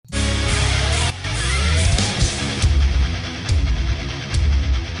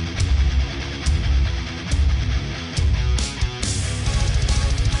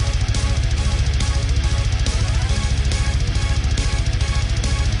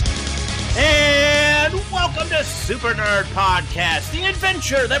the Super Nerd Podcast, the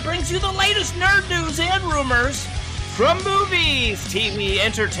adventure that brings you the latest nerd news and rumors from movies, TV,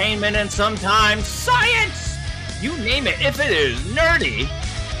 entertainment, and sometimes science. You name it, if it is nerdy,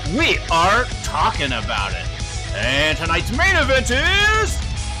 we are talking about it. And tonight's main event is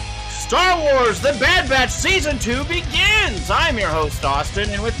Star Wars The Bad Batch Season 2 begins. I'm your host, Austin,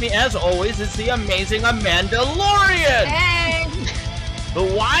 and with me, as always, is the amazing Amandalorian. Hey!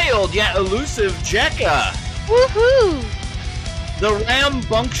 The wild yet elusive Jekka. Woohoo! The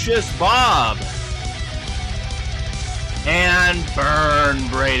rambunctious Bob. And Burn,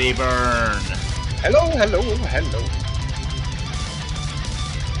 Brady Burn. Hello, hello, hello.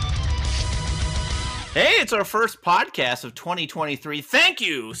 Hey, it's our first podcast of 2023. Thank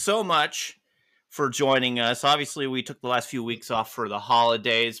you so much for joining us. Obviously, we took the last few weeks off for the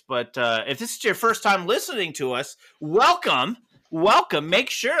holidays, but if this is your first time listening to us, welcome. Make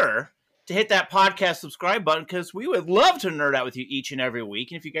sure to hit that podcast subscribe button because we would love to nerd out with you each and every week.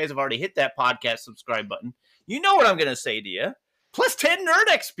 And if you guys have already hit that podcast subscribe button, you know what I'm going to say to you. Plus 10 Nerd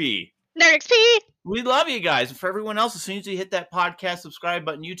XP. Nerd XP! We love you guys. And for everyone else, as soon as you hit that podcast subscribe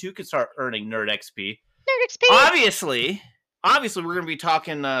button, you too can start earning Nerd XP. Nerd XP! Obviously, we're going to be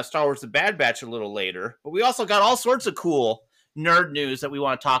talking Star Wars The Bad Batch a little later. But we also got all sorts of cool nerd news that we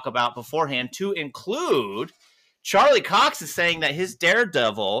want to talk about beforehand, to include Charlie Cox is saying that his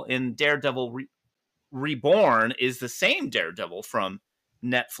Daredevil in Daredevil Reborn is the same Daredevil from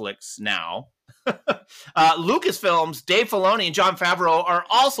Netflix now. Lucasfilms, Dave Filoni, and Jon Favreau are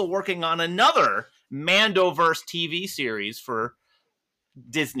also working on another Mandoverse TV series for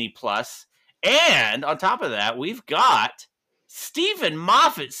Disney Plus. And on top of that, we've got Stephen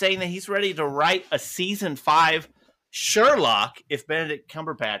Moffat saying that he's ready to write a season 5 Sherlock if Benedict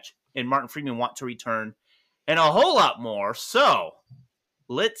Cumberbatch and Martin Freeman want to return, and a whole lot more. So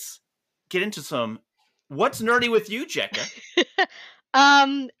let's get into some what's nerdy with you, Jekka.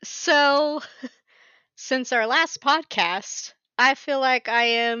 So since our last podcast, I feel like I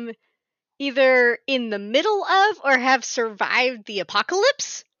am either in the middle of or have survived the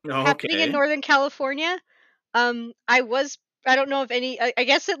apocalypse happening in Northern California. I don't know if I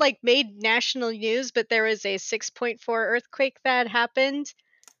guess it like made national news, but there was a 6.4 earthquake that happened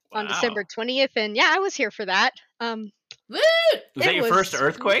on December 20th, and yeah, I was here for that. Was that your first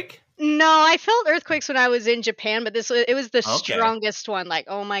earthquake? No, I felt earthquakes when I was in Japan, but it was the strongest one. Like,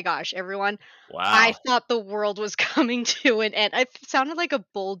 oh my gosh, everyone. Wow. I thought the world was coming to an end. It sounded like a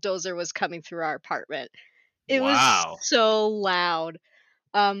bulldozer was coming through our apartment. It was so loud.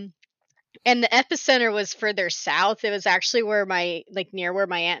 And the epicenter was further south. It was actually near where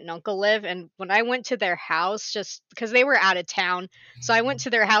my aunt and uncle live. And when I went to their house, just because they were out of town, so I went to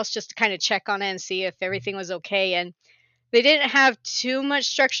their house just to kind of check on it and see if everything was okay. And they didn't have too much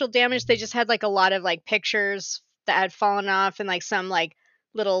structural damage. They just had like a lot of like pictures that had fallen off and like some like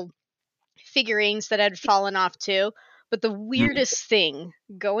little figurines that had fallen off too. But the weirdest thing,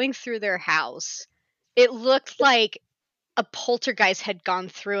 going through their house, it looked like a poltergeist had gone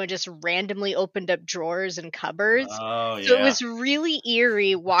through and just randomly opened up drawers and cupboards. Oh, yeah. So it was really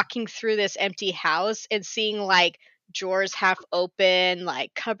eerie walking through this empty house and seeing like drawers half open,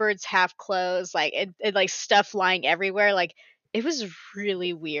 like cupboards half closed, like it like stuff lying everywhere. Like it was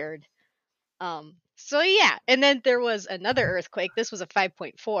really weird. So yeah, and then there was another earthquake. This was a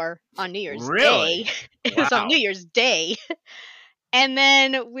 5.4 on New Year's Day. It was on New Year's Day. And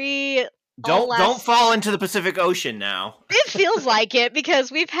then we Don't fall into the Pacific Ocean now. It feels like it because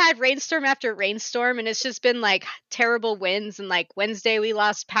we've had rainstorm after rainstorm, and it's just been like terrible winds. And like Wednesday, we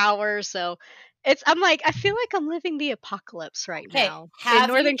lost power. So I'm like, I feel like I'm living the apocalypse right now in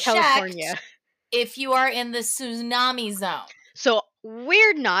Northern California. If you are in the tsunami zone. So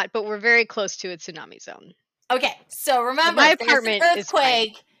we're not, but we're very close to a tsunami zone. Okay, so remember, my apartment if there's an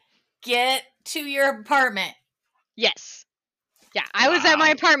earthquake, get to your apartment. Yes. Yeah, I was at my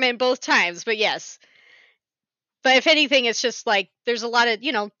apartment both times, but yes. But if anything, it's just like, there's a lot of,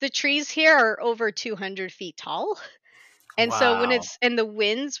 the trees here are over 200 feet tall. And so when the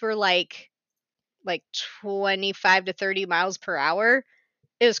winds were like 25 to 30 miles per hour,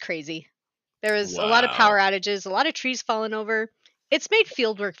 it was crazy. There was a lot of power outages, a lot of trees falling over. It's made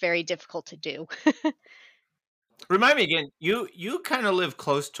fieldwork very difficult to do. Remind me again, you kind of live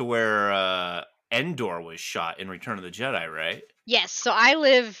close to where Endor was shot in Return of the Jedi, right? Yes, so I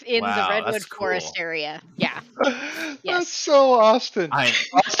live in the Redwood Forest area. Yeah. Yes. That's so Austin.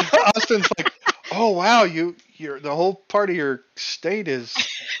 Austin's like, oh wow, you're the whole part of your state is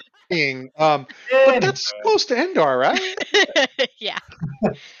being but that's close to Endor, right? Yeah.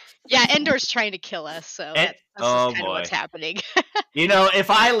 Yeah, Endor's trying to kill us, so that's kind of what's happening. You know, if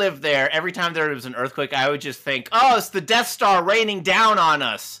I lived there, every time there was an earthquake, I would just think, oh, it's the Death Star raining down on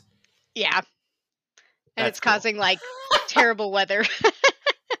us. Yeah. And it's causing, like, terrible weather.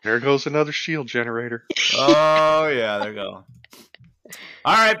 There goes another shield generator. Oh, yeah, there you go.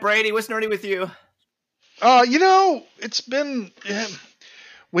 All right, Brady, what's nerdy with you? You know, it's been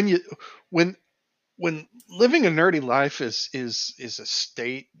when living a nerdy life is a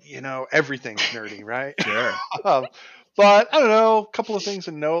state, you know, everything's nerdy, right? Sure. But I don't know, a couple of things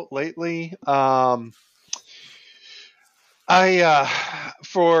to note lately.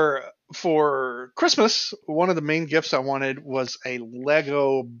 For Christmas, one of the main gifts I wanted was a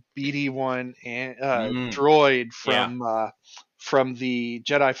Lego BD-1 droid from the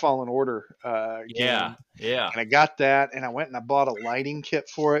Jedi Fallen Order game. Yeah. And I got that, and I went and I bought a lighting kit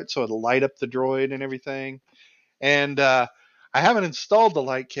for it, so it'll light up the droid and everything. And I haven't installed the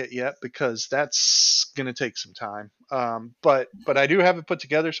light kit yet because that's going to take some time. But I do have it put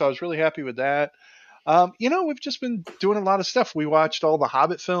together, so I was really happy with that. You know, we've just been doing a lot of stuff. We watched all the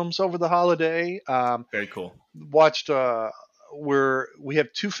Hobbit films over the holiday. Very cool. Watched we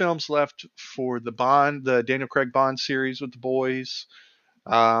have 2 films left for the Daniel Craig Bond series with the boys.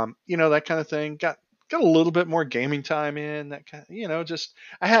 You know, that kind of thing. Got a little bit more gaming time in, that kind of, you know, just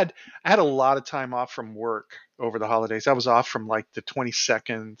I had a lot of time off from work over the holidays. I was off from like the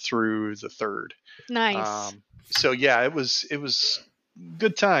 22nd through the 3rd. Nice. So yeah, it was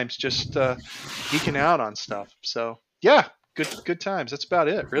good times, just geeking out on stuff. So yeah, good times. That's about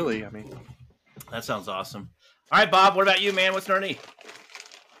it, really. I mean, that sounds awesome. All right, Bob, what about you, man? What's nerdy?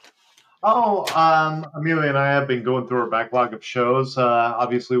 Oh, Amelia and I have been going through our backlog of shows.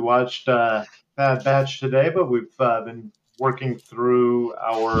 Obviously watched Bad Batch today, but we've been working through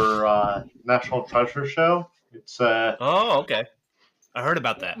our National Treasure show. It's oh, okay. I heard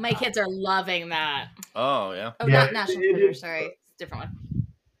about that. My kids are loving that. Oh, yeah. Oh, yeah, not National Treasure, sorry. It's a different one.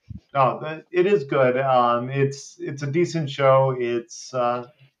 No, it is good. It's a decent show. It's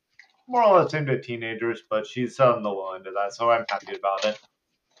more or less aimed at teenagers, but she's on the low end of that, so I'm happy about it.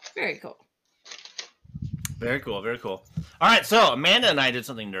 Very cool. Very cool, very cool. All right, so Amanda and I did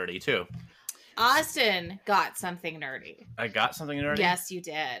something nerdy, too. Austin got something nerdy. I got something nerdy? Yes, you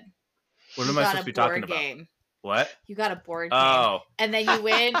did. What am I supposed to be talking about? What? You got a board game. Oh. And then you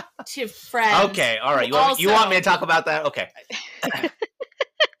went to friends. Okay, all right. You want me to talk about that? Okay.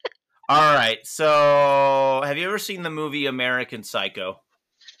 All right. So, have you ever seen the movie American Psycho?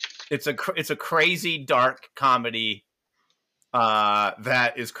 It's a crazy dark comedy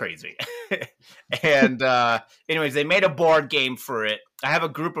that is crazy. And anyways, they made a board game for it. I have a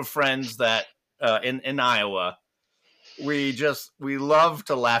group of friends that in Iowa. We love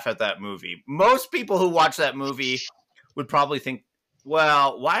to laugh at that movie. Most people who watch that movie would probably think,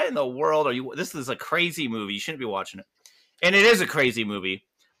 well, why in the world are you, this is a crazy movie, you shouldn't be watching it. And it is a crazy movie,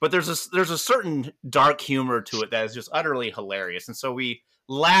 but there's a certain dark humor to it that is just utterly hilarious. And so we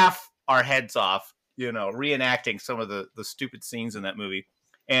laugh our heads off, you know, reenacting some of the stupid scenes in that movie.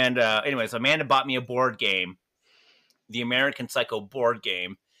 And anyways, Amanda bought me a board game, the American Psycho board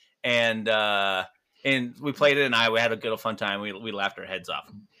game, and we played it, and we had a good fun time. We laughed our heads off.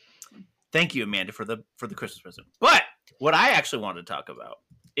 Thank you, Amanda, for the Christmas present. But what I actually wanted to talk about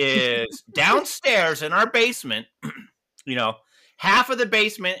is downstairs in our basement. You know, half of the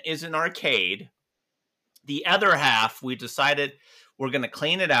basement is an arcade. The other half, we decided we're going to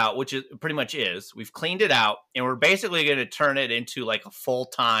clean it out, which it pretty much is. We've cleaned it out, and we're basically going to turn it into like a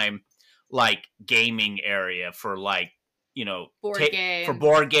full-time like gaming area for like, you know, board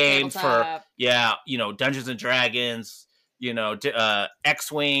games, for you know, Dungeons and Dragons, you know,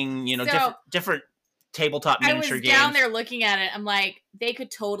 X-Wing, you know, different tabletop miniature games. I was down there looking at it. I'm like, they could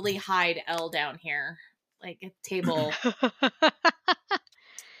totally hide L down here, like a table.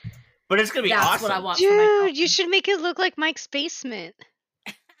 But it's gonna be awesome. That's what I want. Dude, you should make it look like Mike's basement,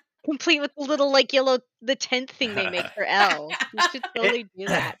 complete with the little like the tent thing they make for L. You should totally do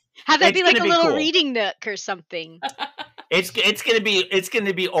that. Have that be like a little reading nook or something. It's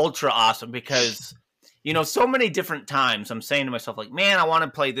gonna be ultra awesome because, you know, so many different times I'm saying to myself, like, man, I want to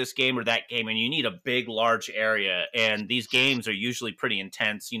play this game or that game, and you need a big, large area, and these games are usually pretty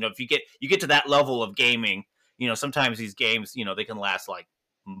intense. You know, if you get to that level of gaming, you know, sometimes these games, you know, they can last like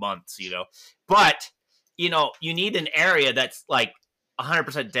months, you know, but you know, you need an area that's like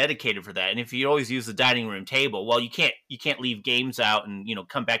 100% dedicated for that. And if you always use the dining room table, well, you can't leave games out and, you know,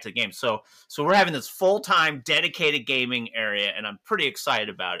 come back to the game. So we're having this full-time dedicated gaming area, and I'm pretty excited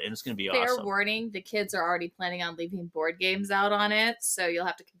about it, and it's going to be awesome. Fair warning, the kids are already planning on leaving board games out on it, so you'll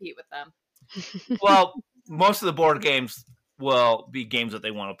have to compete with them. Well, most of the board games will be games that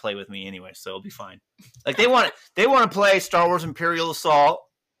they want to play with me anyway, so it'll be fine. Like they want to play Star Wars Imperial Assault.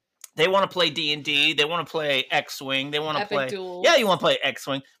 They want to play D&D. They want to play X-Wing. They want to play Duels. Yeah, you want to play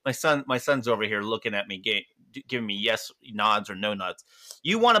X-Wing. My son's over here looking at me, giving me yes nods or no nods.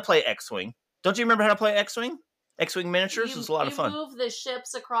 You want to play X-Wing? Don't you remember how to play X-Wing? X-Wing miniatures is a lot of fun. You move the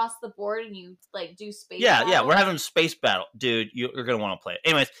ships across the board and you like do space. Yeah, we're having space battle, dude. You're gonna want to play it.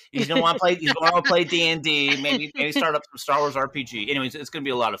 Anyways, he's gonna want to play. He's gonna want to play D&D. Maybe start up some Star Wars RPG. Anyways, it's gonna be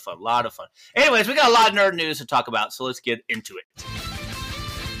a lot of fun. Anyways, we got a lot of nerd news to talk about, so let's get into it.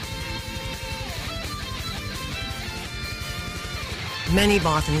 Many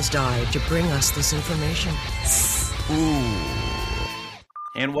Bothans died to bring us this information. Ooh.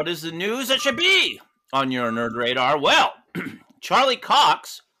 And what is the news that should be on your nerd radar? Well, Charlie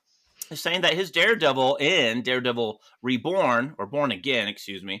Cox is saying that his Daredevil in Daredevil Reborn, or Born Again,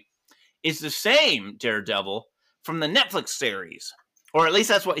 excuse me, is the same Daredevil from the Netflix series. Or at least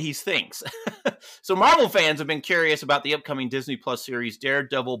that's what he thinks. So Marvel fans have been curious about the upcoming Disney Plus series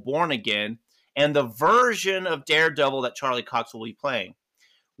Daredevil Born Again and the version of Daredevil that Charlie Cox will be playing.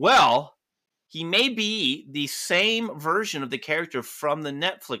 Well, he may be the same version of the character from the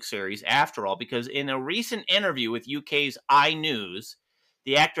Netflix series after all, because in a recent interview with UK's iNews,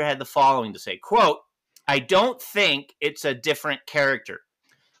 the actor had the following to say, quote, "I don't think it's a different character.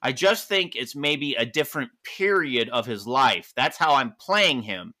 I just think it's maybe a different period of his life. That's how I'm playing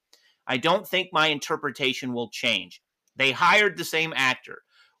him. I don't think my interpretation will change. They hired the same actor.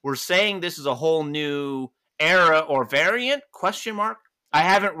 We're saying this is a whole new era or variant? Question mark. I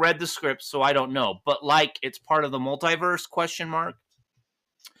haven't read the script, so I don't know. But like it's part of the multiverse? Question mark.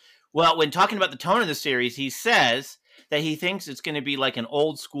 Well, when talking about the tone of the series, he says that he thinks it's going to be like an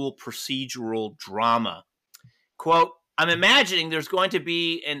old school procedural drama. Quote, I'm imagining there's going to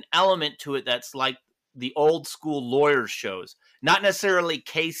be an element to it that's like the old school lawyer shows. Not necessarily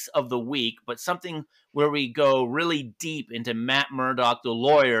case of the week, but something where we go really deep into Matt Murdock, the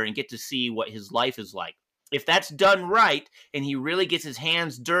lawyer, and get to see what his life is like. If that's done right, and he really gets his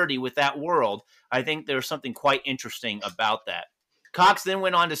hands dirty with that world, I think there's something quite interesting about that. Cox then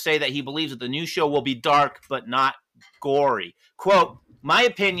went on to say that he believes that the new show will be dark, but not gory. Quote, my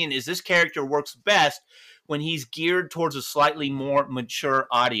opinion is this character works best when he's geared towards a slightly more mature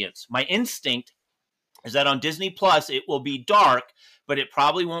audience. My instinct is that on Disney Plus, it will be dark, but it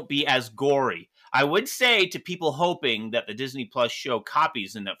probably won't be as gory. I would say to people hoping that the Disney Plus show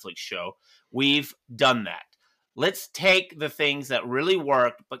copies the Netflix show, we've done that. Let's take the things that really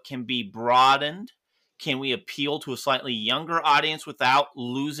worked but can be broadened. Can we appeal to a slightly younger audience without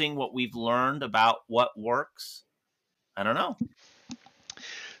losing what we've learned about what works? I don't know.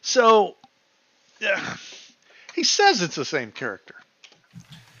 So, yeah, he says it's the same character.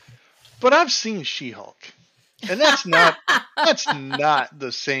 But I've seen She-Hulk. And that's not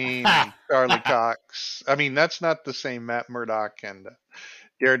the same Charlie Cox. I mean, that's not the same Matt Murdock and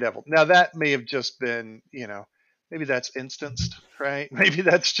Daredevil. Now, that may have just been, maybe that's instanced, right? Maybe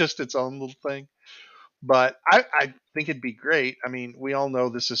that's just its own little thing. But I think it'd be great. I mean, we all know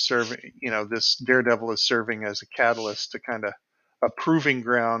this is serving, this Daredevil is serving as a catalyst to kind of a proving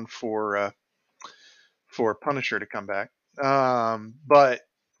ground for Punisher to come back.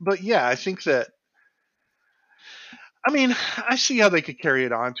 But yeah, I think that, I see how they could carry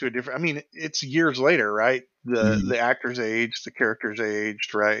it on to a different, it's years later, right? The actor's aged, the character's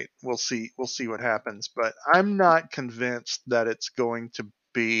aged, right? We'll see what happens, but I'm not convinced that it's going to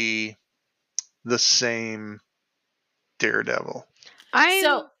be the same Daredevil.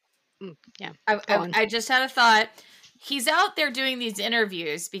 I just had a thought. He's out there doing these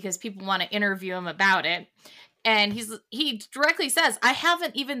interviews because people want to interview him about it. And he directly says, I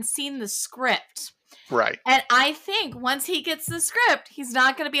haven't even seen the script. Right. And I think once he gets the script, he's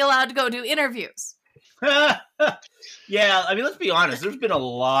not going to be allowed to go do interviews. Yeah, let's be honest. There's been a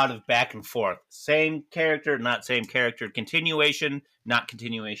lot of back and forth. Same character, not same character. Continuation, not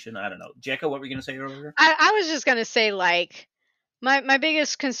continuation. I don't know. Jekka, what were you going to say earlier? I was just going to say, my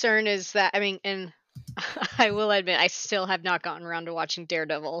biggest concern is that, and I will admit, I still have not gotten around to watching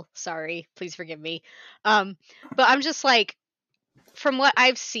Daredevil. Sorry, please forgive me. But I'm just from what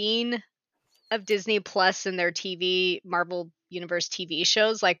I've seen of Disney Plus and their Marvel Universe TV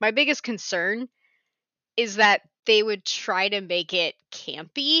shows, my biggest concern is that they would try to make it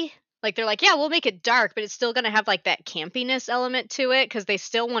campy. They're yeah, we'll make it dark, but it's still going to have that campiness element to it because they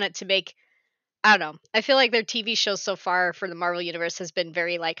still want it to make, I don't know. I feel like their TV shows so far for the Marvel Universe has been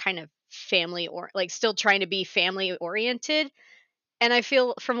very kind of family or still trying to be family oriented. And I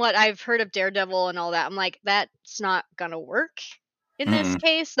feel from what I've heard of Daredevil and all that, I'm that's not gonna work in this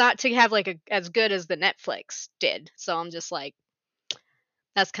case, not to have like as good as the Netflix did. So I'm just like,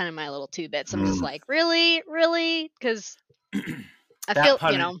 that's kind of my little 2 bits. I'm just like, really? Because I feel,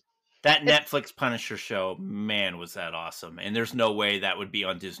 that Netflix Punisher show, man, was that awesome. And there's no way that would be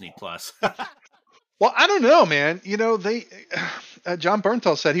on Disney Plus. Well, I don't know, man. They John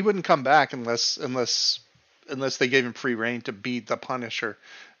Bernthal said he wouldn't come back unless they gave him free reign to be the Punisher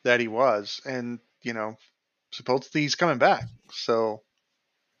that he was. And, supposedly he's coming back. So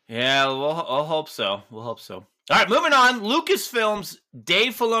yeah, we'll hope so. All right, moving on. Lucasfilm's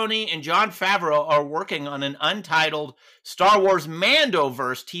Dave Filoni and Jon Favreau are working on an untitled Star Wars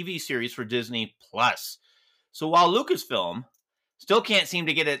Mandoverse TV series for Disney Plus. So while Lucasfilm still can't seem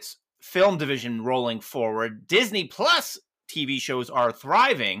to get its film division rolling forward, Disney Plus TV shows are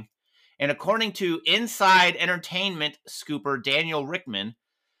thriving. And according to Inside Entertainment scooper Daniel Rickman,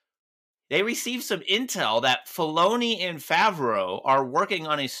 they received some intel that Filoni and Favreau are working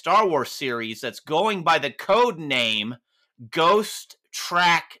on a Star Wars series that's going by the code name Ghost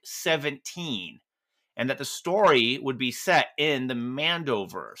Track 17, and that the story would be set in the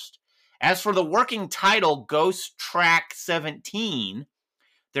Mandoverse. As for the working title Ghost Track 17,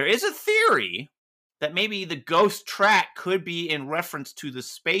 there is a theory that maybe the Ghost Track could be in reference to the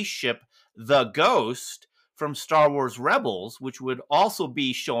spaceship The Ghost from Star Wars Rebels, which would also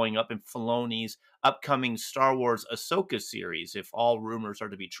be showing up in Filoni's upcoming Star Wars Ahsoka series, if all rumors are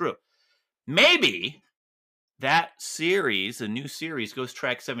to be true. Maybe that series, the new series, Ghost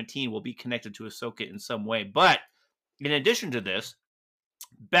Track 17, will be connected to Ahsoka in some way. But in addition to this,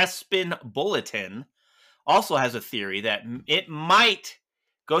 Bespin Bulletin also has a theory that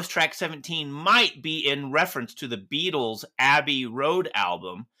Ghost Track 17 might be in reference to the Beatles' Abbey Road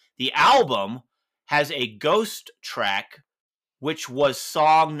album. The album has a ghost track, which was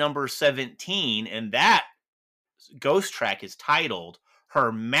song number 17, and that ghost track is titled Her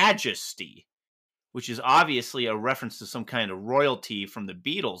Majesty, which is obviously a reference to some kind of royalty from the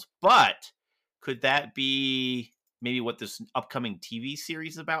Beatles. But could that be maybe what this upcoming TV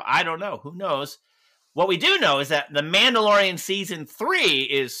series is about? I don't know. Who knows? What we do know is that The Mandalorian Season 3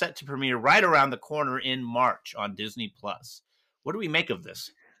 is set to premiere right around the corner in March on Disney+. What do we make of this?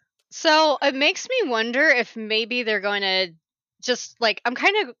 So it makes me wonder if maybe they're going to just I'm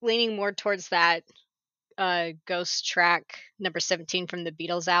kind of leaning more towards that ghost track number 17 from the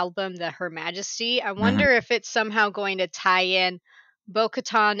Beatles album, the Her Majesty. I wonder if it's somehow going to tie in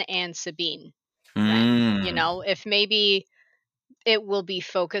Bo-Katan and Sabine. Right? If maybe it will be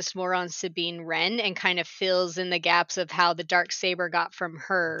focused more on Sabine Wren and kind of fills in the gaps of how the Darksaber got from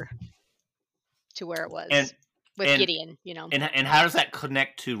her to where it was. With Gideon, And how does that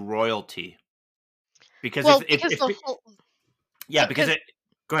connect to royalty? Because go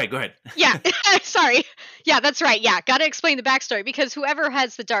ahead. Yeah, sorry. Yeah, that's right. Yeah, got to explain the backstory, because whoever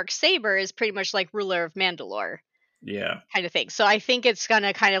has the Darksaber is pretty much like ruler of Mandalore. Yeah. Kind of thing. So I think it's going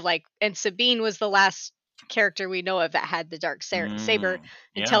to kind of and Sabine was the last character we know of that had the Darksaber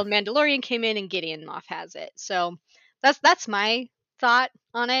until Mandalorian came in and Gideon Moff has it. So that's my thought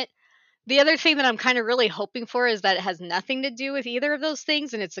on it. The other thing that I'm kind of really hoping for is that it has nothing to do with either of those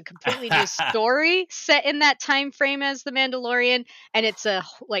things, and it's a completely new story set in that time frame as The Mandalorian, and it's a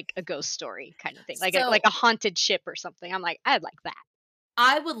ghost story kind of thing, like a haunted ship or something. I'm like, I'd like that.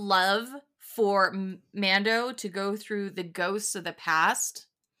 I would love for Mando to go through the ghosts of the past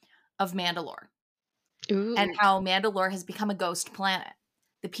of Mandalore. Ooh. And how Mandalore has become a ghost planet.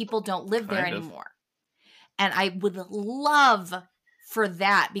 The people don't live there anymore. And I would love for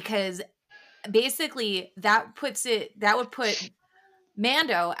that, because basically that would put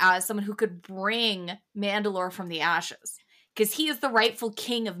Mando as someone who could bring Mandalore from the ashes, because he is the rightful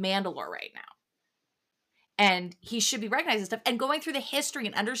king of Mandalore right now, and he should be recognized and stuff, and going through the history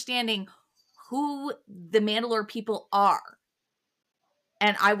and understanding who the Mandalore people are.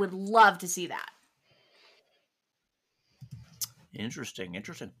 And I would love to see that. Interesting.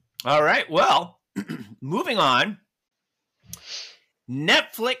 All right, well, moving on.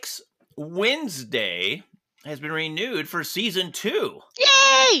 Netflix Wednesday has been renewed for season 2.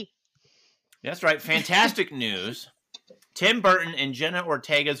 Yay! That's right. Fantastic news. Tim Burton and Jenna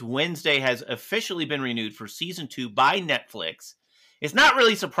Ortega's Wednesday has officially been renewed for season 2 by Netflix. It's not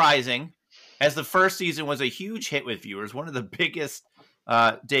really surprising, as the first season was a huge hit with viewers, one of the biggest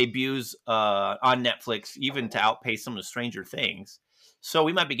debuts on Netflix, even to outpace some of Stranger Things. So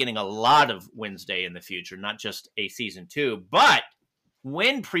we might be getting a lot of Wednesday in the future, not just a season 2. But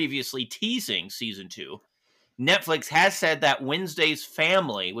when previously teasing season 2, Netflix has said that Wednesday's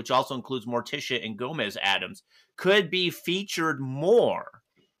family, which also includes Morticia and Gomez Addams, could be featured more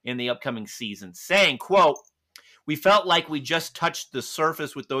in the upcoming season, saying, quote, We felt like we just touched the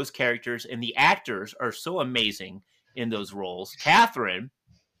surface with those characters, and the actors are so amazing in those roles. Catherine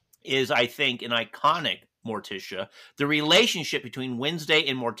is, I think, an iconic Morticia. The relationship between Wednesday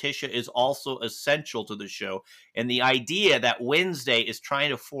and Morticia is also essential to the show, and the idea that Wednesday is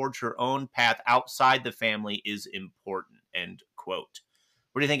trying to forge her own path outside the family is important, end quote.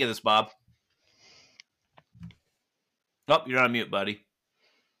 What do you think of this, Bob? Oh, you're on mute, buddy.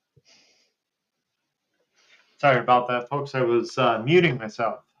 Sorry about that, folks. I was muting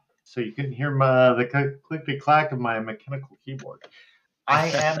myself, so you couldn't hear the clickety-clack of my mechanical keyboard. I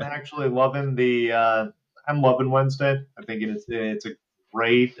am actually loving I'm loving Wednesday. I think it's a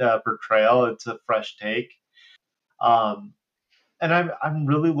great portrayal. It's a fresh take, and I'm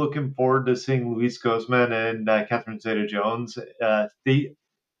really looking forward to seeing Luis Guzman and Catherine Zeta-Jones. They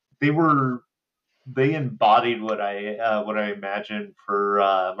embodied what I imagined for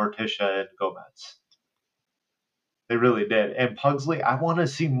Morticia and Gomez. They really did. And Pugsley, I want to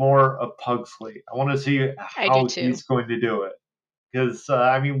see more of Pugsley. I want to see how he's going to do it. Because,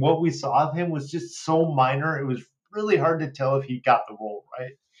 what we saw of him was just so minor. It was really hard to tell if he got the role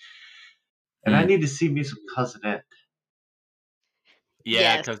right. And I need to see me some Cousin It. Yeah,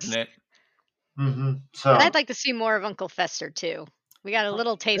 yes. Cousin It. Mm-hmm. So and I'd like to see more of Uncle Fester, too. We got a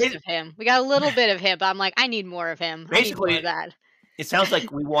little taste of him. We got a little bit of him, but I'm like, I need more of him. Basically, I need more of that. It sounds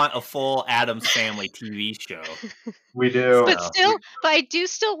like we want a full Addams Family TV show. We do. But I do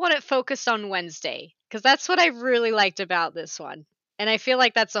still want it focused on Wednesday, because that's what I really liked about this one. And I feel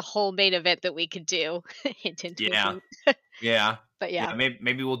like that's a whole main event that we could do. Yeah. But yeah.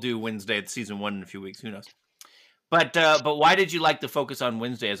 Maybe we'll do Wednesday at season 1 in a few weeks. Who knows? But why did you like to focus on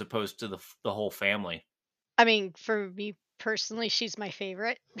Wednesday as opposed to the whole family? I mean, for me personally, she's my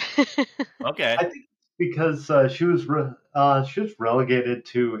favorite. Okay. I think because she was relegated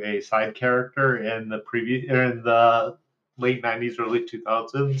to a side character in the late 90s, early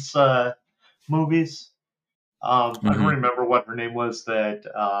 2000s movies. I don't remember what her name was.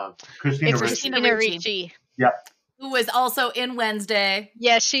 Christina Ricci. Yeah. Who was also in Wednesday.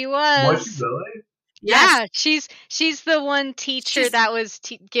 Yeah, she was. Was she really? Yeah, she's the one teacher that was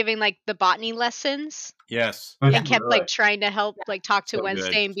giving like the botany lessons. Yes. And kept like trying to help talk to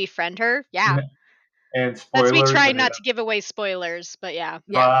Wednesday and befriend her. Yeah. And spoilers. That's me trying not to give away spoilers, but yeah.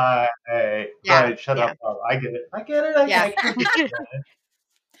 Right. Shut up. Oh, I get it. I get it.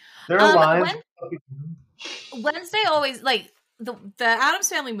 There are lines. Wednesday always, like, the Addams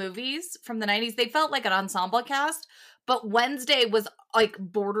Family movies from the 90s, they felt like an ensemble cast, but Wednesday was, like,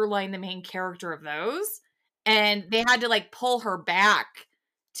 borderline the main character of those, and they had to, like, pull her back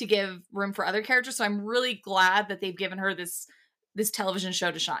to give room for other characters, so I'm really glad that they've given her this television show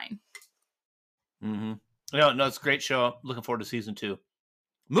to shine. Mm-hmm. No, it's a great show. Looking forward to season 2.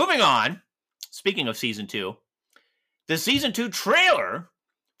 Moving on, speaking of season 2, the season 2 trailer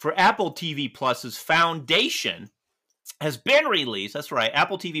for Apple TV Plus's Foundation has been released. That's right.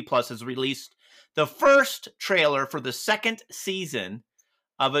 Apple TV Plus has released the first trailer for the second season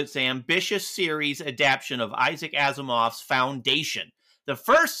of its ambitious series adaptation of Isaac Asimov's Foundation. The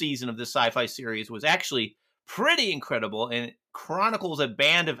first season of the sci-fi series was actually pretty incredible, and it chronicles a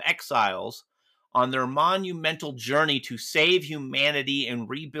band of exiles on their monumental journey to save humanity and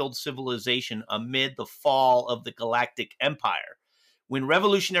rebuild civilization amid the fall of the Galactic Empire. When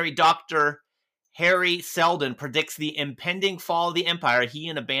revolutionary Dr. Harry Seldon predicts the impending fall of the Empire, he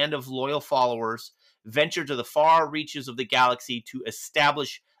and a band of loyal followers venture to the far reaches of the galaxy to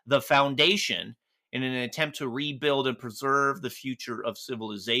establish the Foundation in an attempt to rebuild and preserve the future of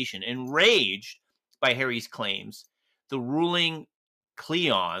civilization. Enraged by Harry's claims, the ruling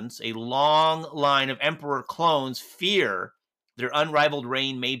Cleons, a long line of Emperor clones, fear their unrivaled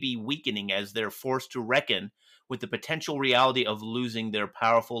reign may be weakening as they're forced to reckon with the potential reality of losing their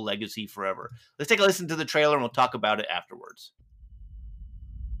powerful legacy forever. Let's take a listen to the trailer and we'll talk about it afterwards.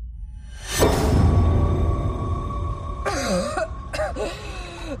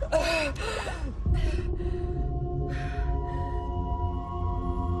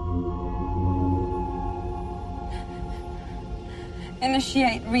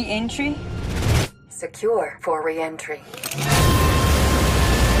 Initiate re-entry. Secure for re-entry.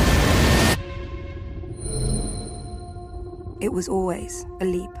 It was always a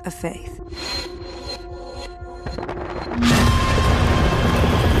leap of faith.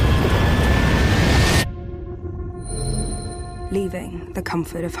 Leaving the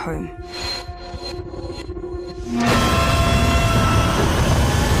comfort of home.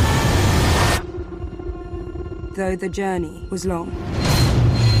 Though the journey was long.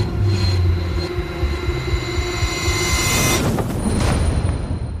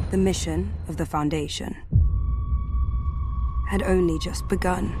 The mission of the Foundation had only just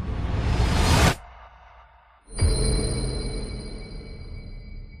begun.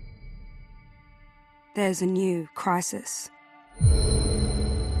 There's a new crisis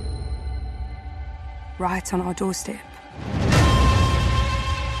right on our doorstep.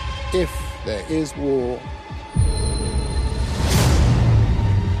 If there is war,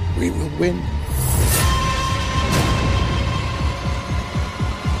 we will win.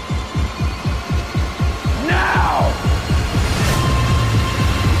 Now!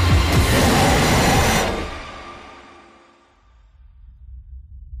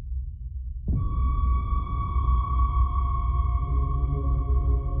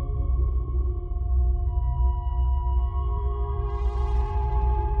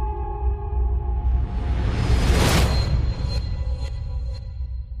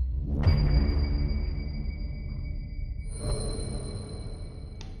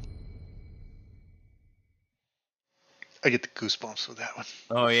 I get the goosebumps with that one.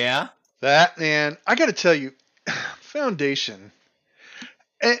 Oh, yeah? That, man, I got to tell you, Foundation,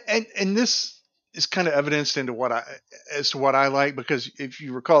 and this is kind of evidenced into what I like, because if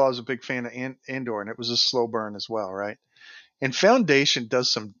you recall, I was a big fan of Andor, and it was a slow burn as well, right? And Foundation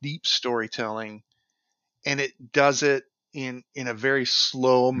does some deep storytelling, and it does it in a very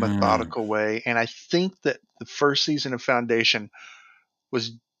slow, methodical way. And I think that the first season of Foundation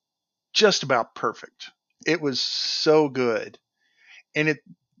was just about perfect. It was so good. And it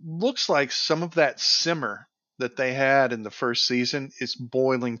looks like some of that simmer that they had in the first season is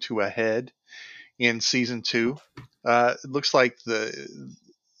boiling to a head in season 2. It looks like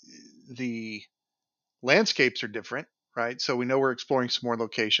the landscapes are different, right? So we know we're exploring some more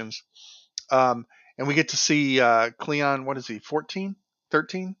locations. And we get to see Cleon, what is he, 14?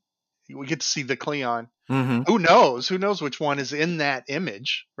 13? We get to see the Cleon. Mm-hmm. Who knows which one is in that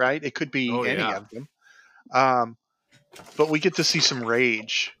image, right? It could be any of them. But we get to see some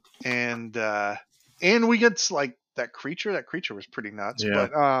rage, and we get like that creature. That creature was pretty nuts.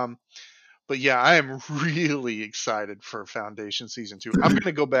 Yeah. But yeah, I am really excited for Foundation season 2. I'm going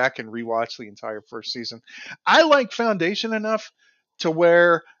to go back and rewatch the entire first season. I like Foundation enough to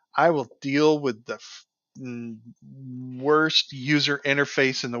where I will deal with the worst user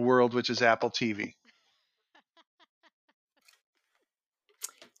interface in the world, which is Apple TV.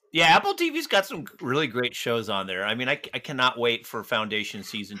 Yeah, Apple TV's got some really great shows on there. I mean, I cannot wait for Foundation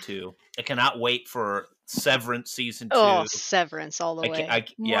season 2. I cannot wait for Severance season 2. Oh, Severance all the way.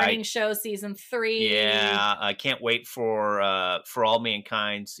 Morning Show season 3. Yeah, I can't wait for All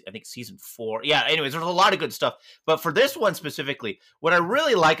Mankind. I think season 4. Yeah. Anyways, there's a lot of good stuff. But for this one specifically, what I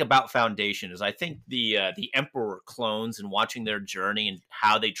really like about Foundation is I think the Emperor clones and watching their journey and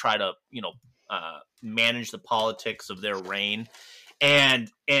how they try to manage the politics of their reign. And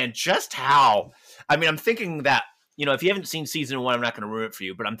just how, I mean, I'm thinking that, if you haven't seen season 1, I'm not going to ruin it for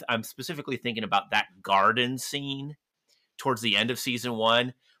you, but I'm specifically thinking about that garden scene towards the end of season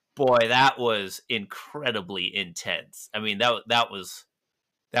 1. Boy, that was incredibly intense. I mean, that was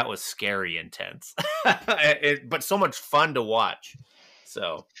scary intense, but so much fun to watch.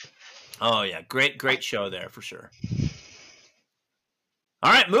 So, oh yeah, great show there for sure.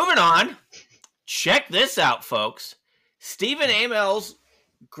 All right, moving on. Check this out, folks. Stephen Amell's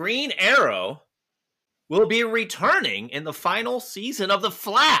Green Arrow will be returning in the final season of The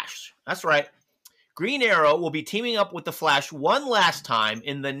Flash. That's right. Green Arrow will be teaming up with The Flash one last time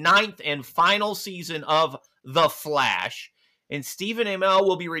in the 9th and final season of The Flash. And Stephen Amell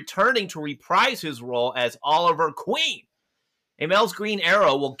will be returning to reprise his role as Oliver Queen. Amell's Green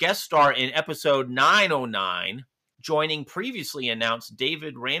Arrow will guest star in episode 909, joining previously announced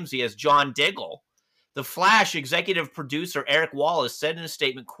David Ramsey as John Diggle. The Flash executive producer Eric Wallace said in a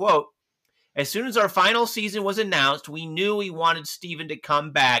statement, quote, "As soon as our final season was announced, we knew we wanted Stephen to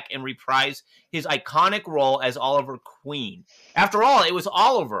come back and reprise his iconic role as Oliver Queen. After all, it was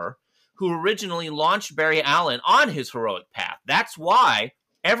Oliver who originally launched Barry Allen on his heroic path. That's why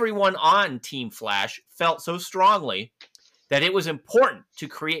everyone on Team Flash felt so strongly that it was important to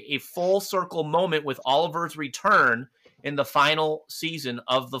create a full circle moment with Oliver's return in the final season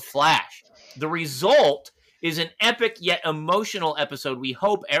of The Flash. The result is an epic yet emotional episode we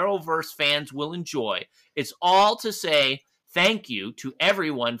hope Arrowverse fans will enjoy. It's all to say thank you to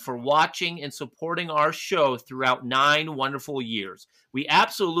everyone for watching and supporting our show throughout 9 wonderful years. We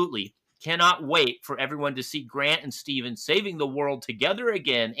absolutely cannot wait for everyone to see Grant and Steven saving the world together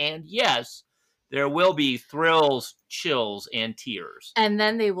again. And yes, there will be thrills, chills, and tears." And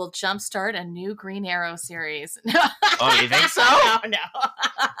then they will jumpstart a new Green Arrow series. Oh, you think so? No.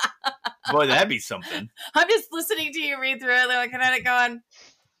 Boy, that'd be something. I'm just listening to you read through it, looking at it going,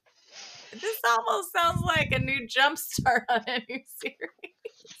 This almost sounds like a new jumpstart on a new series.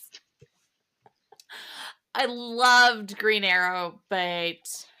 I loved Green Arrow, but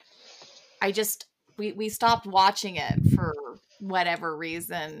we stopped watching it for whatever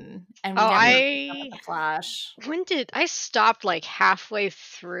reason, and we never the Flash. When did I stopped like halfway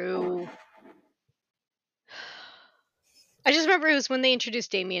through? I just remember it was when they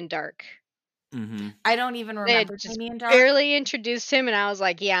introduced Damien Dark. Mm-hmm. I don't even remember Damien Dark. Barely introduced him, and I was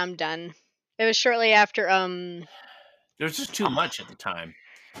like, "Yeah, I'm done." It was shortly after. There's just too much at the time.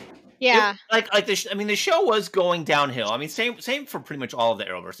 Yeah, the show was going downhill. I mean, same for pretty much all of the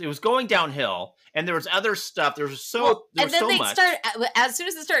Arrowverse. It was going downhill, and there was other stuff. There was so much. As soon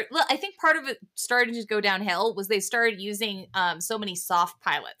as it started. Well, I think part of it started to go downhill was they started using so many soft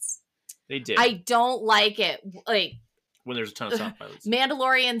pilots. They did. I don't like it. Like when there's a ton of soft pilots.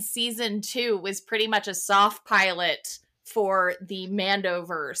 Mandalorian season 2 was pretty much a soft pilot for the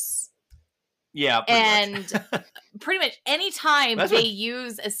Mandoverse. Yeah, pretty much anytime they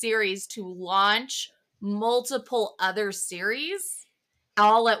use a series to launch multiple other series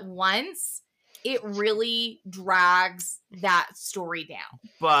all at once, it really drags that story down.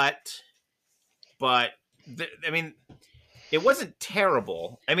 But it wasn't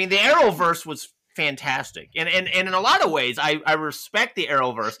terrible. I mean, the Arrowverse was fantastic, and in a lot of ways, I respect the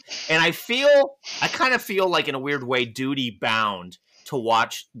Arrowverse, and I kind of feel like in a weird way duty bound to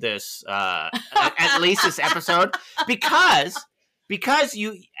watch this at least this episode because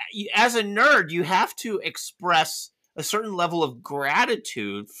you as a nerd you have to express a certain level of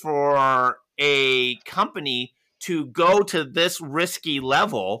gratitude for a company to go to this risky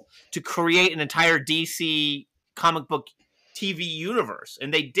level to create an entire DC comic book TV universe,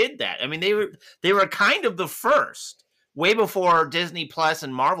 and they did that. I mean, they were kind of the first, way before Disney Plus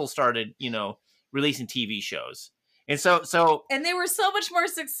and Marvel started, releasing TV shows. And and they were so much more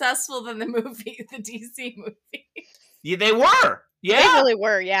successful than the DC movie. Yeah, they were. Yeah, they really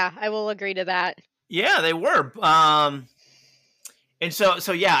were. Yeah, I will agree to that. Yeah, they were. And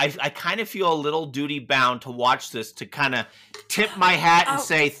so yeah, I kind of feel a little duty bound to watch this, to kind of tip my hat and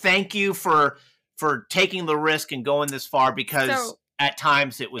say thank you for taking the risk and going this far, because at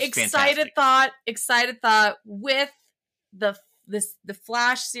times it was fantastic. Excited thought with the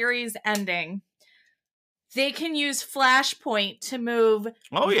Flash series ending. They can use Flashpoint to move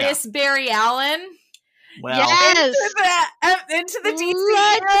this Barry Allen into the DC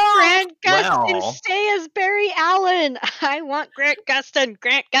Let Grant Gustin stay as Barry Allen. I want Grant Gustin.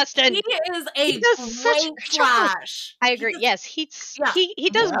 He is a great Flash. I agree. Yes, he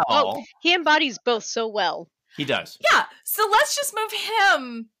does both. He embodies both so well. He does. Yeah. So let's just move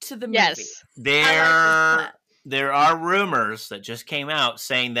him to the movie. Yes. There are rumors that just came out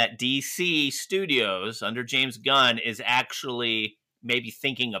saying that DC Studios under James Gunn is actually maybe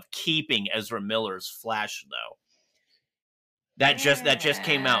thinking of keeping Ezra Miller's Flash, though. That just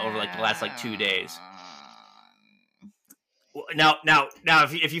came out over like the last 2 days. Now,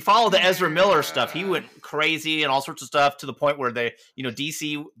 if you follow the Ezra Miller stuff, he went crazy and all sorts of stuff to the point where they,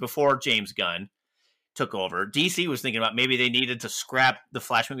 DC before James Gunn took over, DC was thinking about maybe they needed to scrap the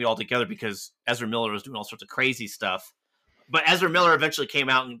Flash movie altogether because Ezra Miller was doing all sorts of crazy stuff. But Ezra Miller eventually came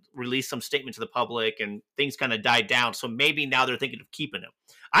out and released some statement to the public, and things kind of died down. So maybe now they're thinking of keeping him.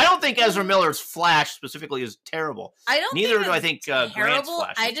 I don't think Ezra Miller's Flash specifically is terrible. Neither do I think Grant's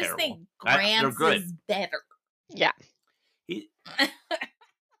Flash is I just think Grant's is better. Yeah.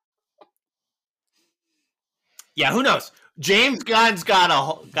 Yeah, who knows? James Gunn's got a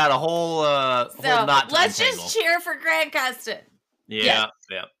whole knot to let's untangle. Just cheer for Grant Gustin. Yeah.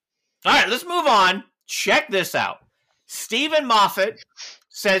 All right, let's move on. Check this out. Stephen Moffat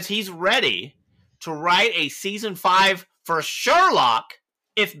says he's ready to write a season 5 for Sherlock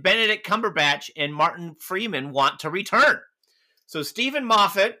if Benedict Cumberbatch and Martin Freeman want to return. So Stephen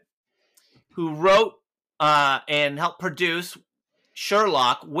Moffat, who wrote and helped produce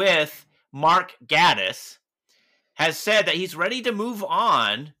Sherlock with Mark Gatiss, has said that he's ready to move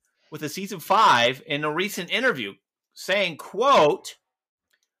on with a season 5 in a recent interview, saying, quote,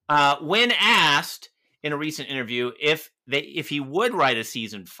 when asked in a recent interview if he would write a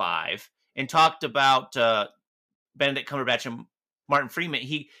season 5 and talked about Benedict Cumberbatch and Martin Freeman,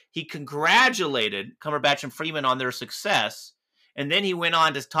 he congratulated Cumberbatch and Freeman on their success, and then he went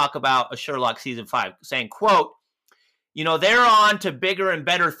on to talk about a Sherlock season 5, saying, quote, they're on to bigger and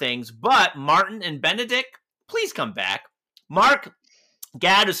better things, but Martin and Benedict, please come back. Mark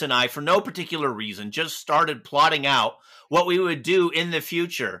Gatiss and I, for no particular reason, just started plotting out what we would do in the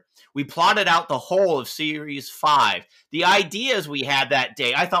future. We plotted out the whole of Series 5. The ideas we had that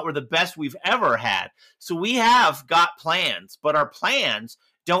day I thought were the best we've ever had. So we have got plans, but our plans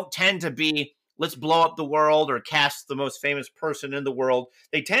don't tend to be, let's blow up the world or cast the most famous person in the world.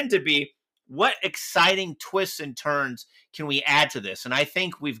 They tend to be, what exciting twists and turns can we add to this? And I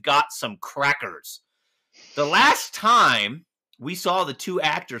think we've got some crackers. The last time we saw the two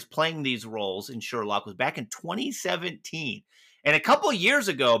actors playing these roles in Sherlock was back in 2017. And a couple of years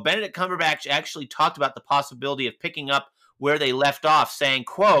ago, Benedict Cumberbatch actually talked about the possibility of picking up where they left off, saying,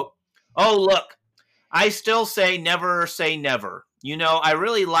 quote, "Oh, look, I still say never say never. You know, I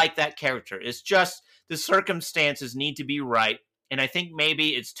really like that character. It's just the circumstances need to be right. And I think maybe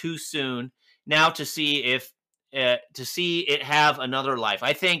it's too soon now to see it have another life.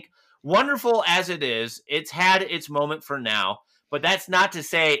 I think wonderful as it is, it's had its moment for now, but that's not to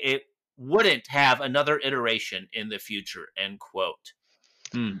say it wouldn't have another iteration in the future," end quote.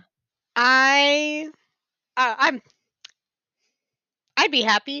 I'd be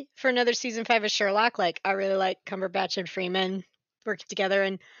happy for another season 5 of Sherlock. Like, I really like Cumberbatch and Freeman working together,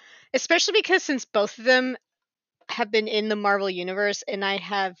 and especially because since both of them have been in the Marvel Universe, and I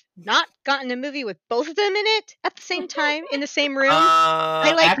have not gotten a movie with both of them in it at the same time in the same room.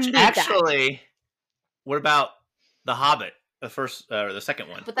 I like actually. What about The Hobbit, the first or the second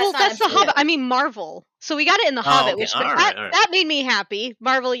one? But that's The Hobbit. I mean Marvel. So we got it in The Hobbit, okay. which All right. that made me happy.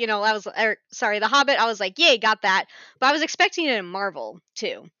 Marvel, you know, The Hobbit. I was like, yay, got that. But I was expecting it in Marvel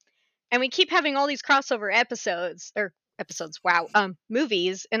too, and we keep having all these crossover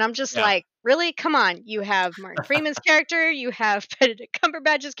movies, and I'm just like, really? Come on. You have Martin Freeman's character, you have Benedict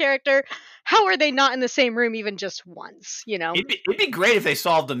Cumberbatch's character. How are they not in the same room even just once, you know? It'd be great if they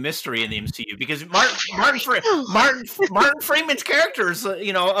solved the mystery in the MCU, because Martin Freeman's character is,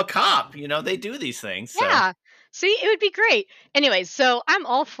 you know, a cop. You know, they do these things. So. Yeah. See, it would be great. Anyways, so I'm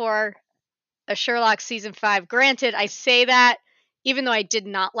all for a Sherlock season 5. Granted, I say that even though I did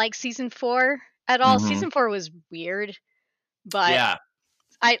not like season 4 at all. Season 4 was weird. But yeah.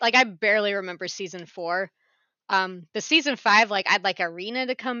 I barely remember season 4. The season 5, like, I'd like Irina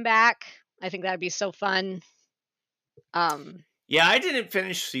to come back. I think that'd be so fun. Yeah, I didn't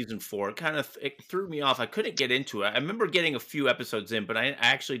finish season 4. It threw me off. I couldn't get into it. I remember getting a few episodes in, but I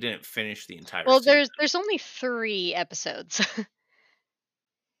actually didn't finish the entire season. Well, there's only 3 episodes.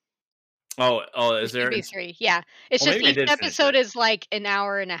 Oh, is there? Be 3. Yeah. It's just each episode is like an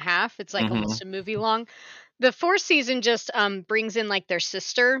hour and a half. It's like almost a movie long. The 4th season just brings in like their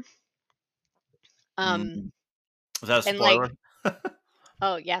sister. Was that a spoiler?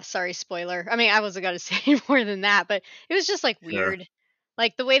 Oh yeah, sorry, spoiler. I mean, I wasn't gonna say more than that, but it was just like weird. Sure.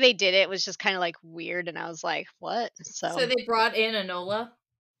 Like the way they did it was just kind of like weird, and I was like, "What?" So they brought in Enola?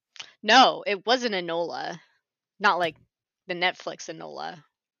 No, it wasn't Enola. Not like the Netflix Enola.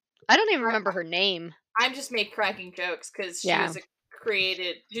 I don't even remember her name. I'm just made cracking jokes because she was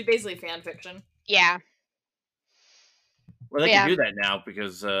she's basically fan fiction. Yeah. Well, they can do that now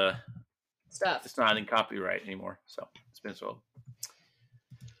because it's not in copyright anymore. So it's been sold.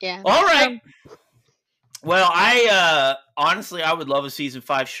 Yeah. All right. Well, I honestly, I would love a season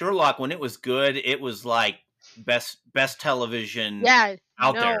 5 Sherlock. When it was good, it was like best television. Out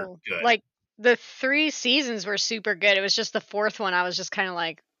there. Good. Like the 3 seasons were super good. It was just the 4th one. I was just kind of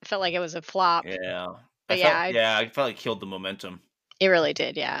like, felt like it was a flop. Yeah. But I felt like it killed the momentum. It really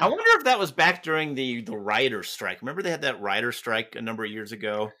did, yeah. I wonder if that was back during the writer's strike. Remember they had that writer's strike a number of years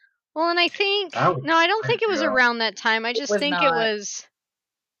ago? Well, and I think I don't think it was around that time. I just think it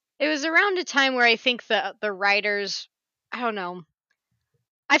was around a time where I think the writers, I don't know.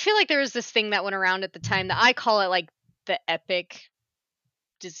 I feel like there was this thing that went around at the time that I call it like the epic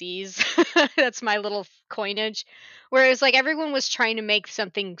disease. That's my little coinage. Where it was like everyone was trying to make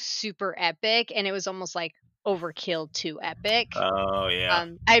something super epic, and it was almost like overkill too epic. Oh yeah.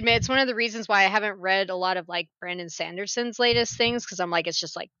 I admit it's one of the reasons why I haven't read a lot of like Brandon Sanderson's latest things, because I'm like, it's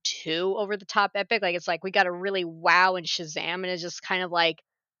just like too over the top epic. Like it's like we got to really wow and Shazam, and it's just kind of like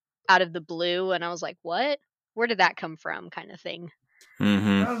out of the blue, and I was like, what? Where did that come from? Kind of thing.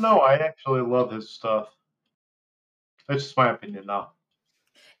 I don't know. I actually love his stuff. That's just my opinion now.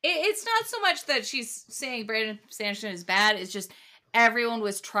 It's not so much that she's saying Brandon Sanderson is bad. It's just everyone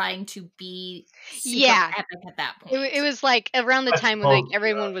was trying to be super epic at that point. It was like around the time when like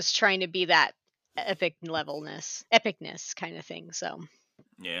everyone was trying to be that epicness kind of thing. So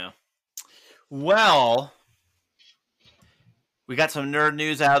yeah. Well, we got some nerd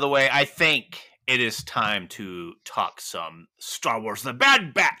news out of the way. I think it is time to talk some Star Wars: The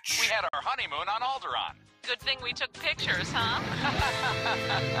Bad Batch. We had our honeymoon on Alderaan. Good thing we took pictures, huh?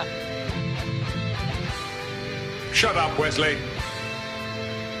 Shut up, Wesley.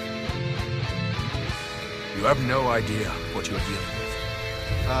 You have no idea what you're dealing with.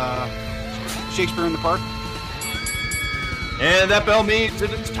 Shakespeare in the Park? And that bell means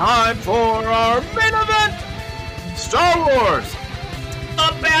that it's time for our main event, Star Wars,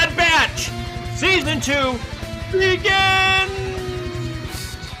 The Bad Batch, Season 2 begins!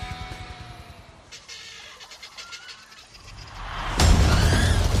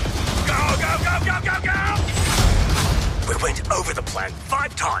 We went over the plan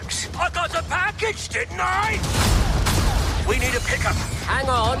 5 times. I got the package, didn't I? We need a pickup. Hang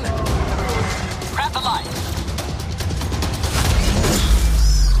on. Grab the light.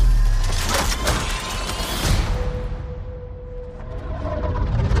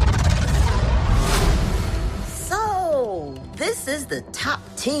 So, this is the top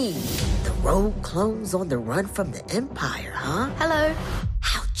team. The rogue clones on the run from the Empire, huh? Hello.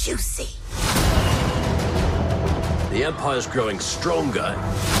 How juicy. The Empire's growing stronger.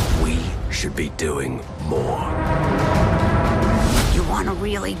 We should be doing more. You want to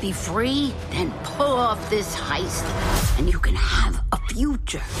really be free? Then pull off this heist, and you can have a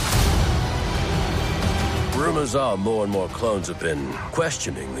future. Rumors are more and more clones have been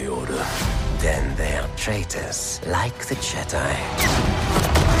questioning the Order. Then they're traitors, like the Jedi.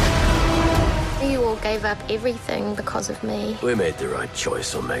 You all gave up everything because of me. We made the right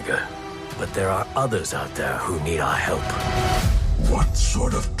choice, Omega. But there are others out there who need our help. What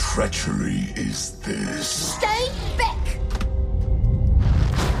sort of treachery is this? Stay back!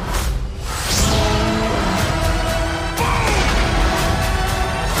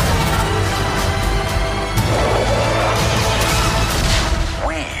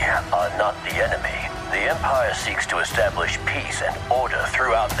 We are not the enemy. The Empire seeks to establish peace and order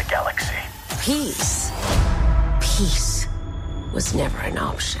throughout the galaxy. Peace? Peace was never an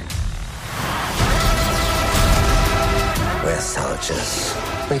option. We're soldiers.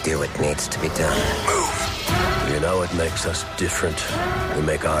 We do what needs to be done. Move! You know what makes us different? We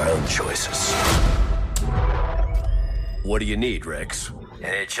make our own choices. What do you need, Rex?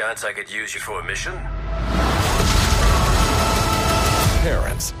 Any chance I could use you for a mission?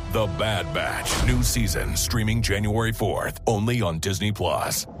 Parents, The Bad Batch. New season streaming January 4th, only on Disney+.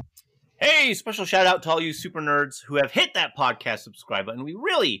 Hey, special shout out to all you super nerds who have hit that podcast subscribe button. We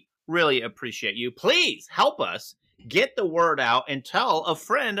really, really appreciate you. Please help us get the word out and tell a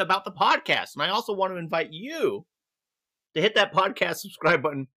friend about the podcast. And I also want to invite you to hit that podcast subscribe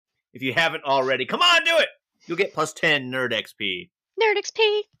button if you haven't already. Come on, do it! You'll get plus 10 Nerd XP. Nerd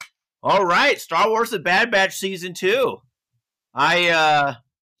XP! All right, Star Wars The Bad Batch Season 2. I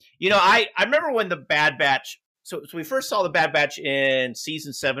remember when The Bad Batch... So we first saw The Bad Batch in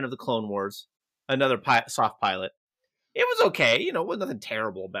Season 7 of The Clone Wars, another soft pilot. It was okay, there was nothing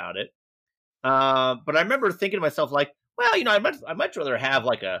terrible about it. But I remember thinking to myself, like, well, I'd much rather have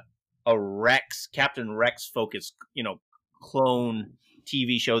like a Captain Rex focused, clone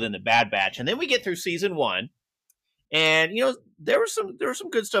TV show than The Bad Batch. And then we get through Season 1, and there was some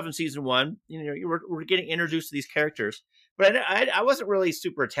good stuff in Season 1. We're getting introduced to these characters, but I wasn't really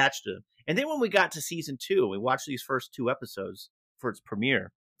super attached to them. And then when we got to Season 2, we watched these first 2 episodes for its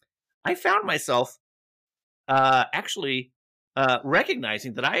premiere. I found myself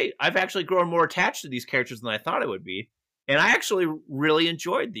recognizing that I've actually grown more attached to these characters than I thought I would be. And I actually really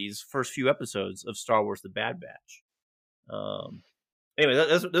enjoyed these first few episodes of Star Wars The Bad Batch. Anyway,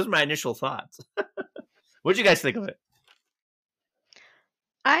 those are my initial thoughts. What did you guys think of it?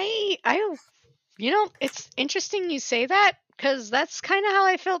 It's interesting you say that, because that's kind of how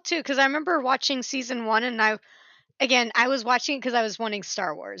I felt too. Because I remember watching Season 1, and I was watching it because I was wanting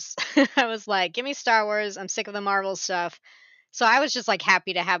Star Wars. I was like, give me Star Wars. I'm sick of the Marvel stuff. So I was just like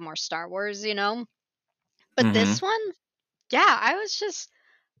happy to have more Star Wars, But this one, yeah, I was just,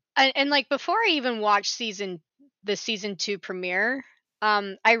 and like before I even watched the Season 2 premiere,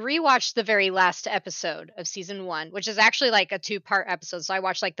 I rewatched the very last episode of Season 1, which is actually like a 2-part episode. So I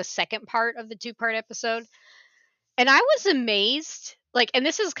watched like the second part of the 2-part episode, and I was amazed. Like, and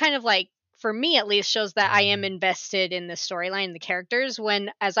this is kind of like, for me at least, shows that I am invested in the storyline and the characters.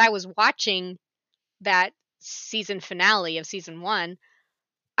 When, as I was watching that season finale of Season 1,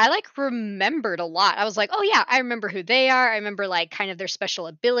 I like remembered a lot. I was like, oh yeah, I remember who they are. I remember like kind of their special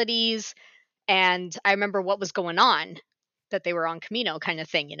abilities, and I remember what was going on, that they were on Kamino kind of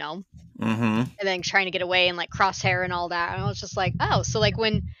thing, Mm-hmm. And then trying to get away, and like Crosshair and all that. And I was just like, oh, so like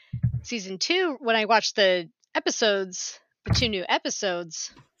when Season 2, when I watched the 2 new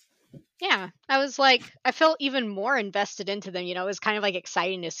episodes, yeah, I was like, I felt even more invested into them. It was kind of like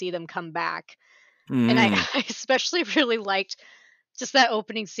exciting to see them come back. And I especially really liked just that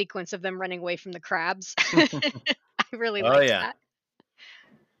opening sequence of them running away from the crabs. I really liked that.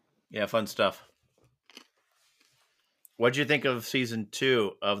 Yeah, fun stuff. What'd you think of Season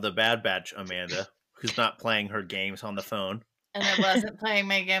 2 of The Bad Batch, Amanda, who's not playing her games on the phone? And I wasn't playing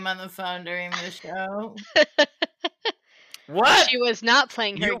my game on the phone during the show. What? She was not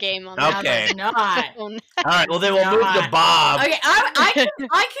playing her game on the phone. Okay. Not. All right. Well, then we'll move to Bob. Okay, I can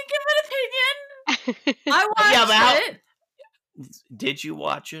give an opinion. I watched it. Did you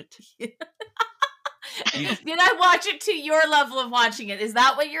watch it? Did I watch it to your level of watching it? Is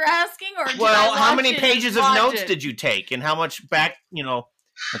that what you're asking? Or well, how many pages of notes did you take, and how much back?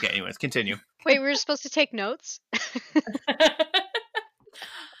 Okay. Anyways, continue. Wait, we were supposed to take notes?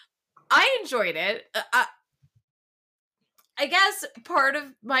 I enjoyed it. I guess part of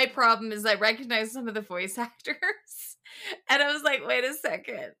my problem is I recognize some of the voice actors, and I was like, wait a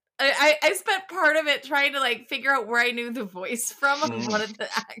second. I spent part of it trying to figure out where I knew the voice from one of the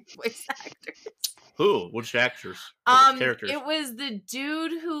voice actors. Who? Which actors? Characters? It was the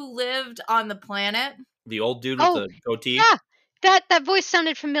dude who lived on the planet. The old dude with the goatee? Yeah, that voice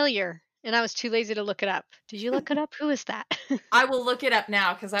sounded familiar, and I was too lazy to look it up. Did you look it up? Who is that? I will look it up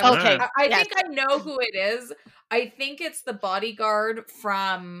now because I think I know who it is. I think it's the bodyguard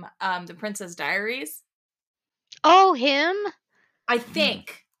from The Princess Diaries. Oh, him? I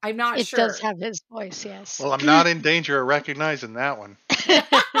think. I'm not sure. It does have his voice, yes. Well, I'm not in danger of recognizing that one.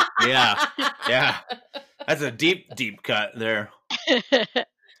 Yeah. That's a deep cut there.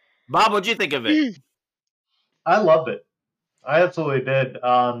 Bob, what'd you think of it? I loved it. I absolutely did.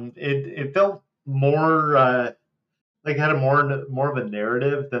 It felt more like it had more of a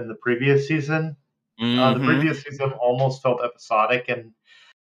narrative than the previous season. The previous season almost felt episodic, and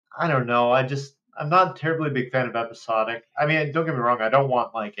I don't know. I'm not a terribly big fan of episodic. I mean, don't get me wrong. I don't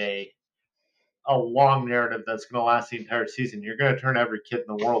want a long narrative that's going to last the entire season. You're going to turn every kid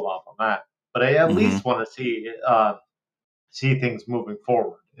in the world off on that. But I at least want to see things moving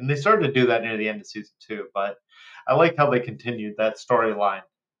forward. And they started to do that near the end of season 2. But I liked how they continued that storyline.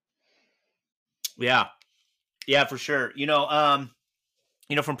 Yeah, for sure.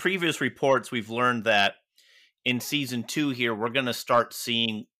 From previous reports, we've learned that in season 2 here, we're going to start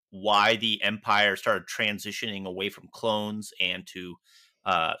seeing why the Empire started transitioning away from clones and to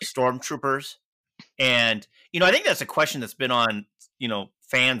stormtroopers. And, I think that's a question that's been on,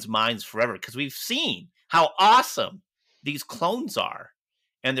 fans' minds forever, because we've seen how awesome these clones are.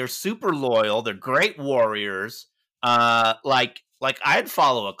 And they're super loyal. They're great warriors. Like I'd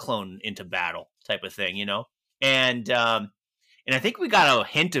follow a clone into battle type of thing, And I think we got a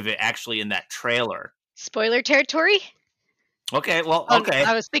hint of it actually in that trailer. Spoiler territory? Okay, well, okay.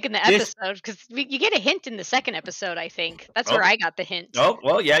 I was thinking the episode, because you get a hint in the second episode, I think. That's where I got the hint. Oh,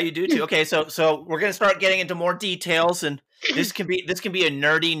 well, yeah, you do too. Okay, so we're going to start getting into more details, and this can be a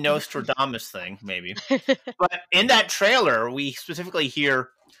nerdy Nostradamus thing, maybe. But in that trailer, we specifically hear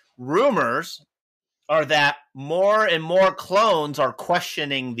rumors are that more and more clones are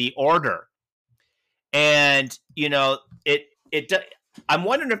questioning the Order. And, I'm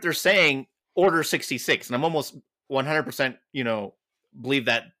wondering if they're saying Order 66, and I'm almost 100%, believe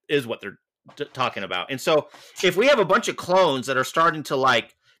that is what they're talking about. And so if we have a bunch of clones that are starting to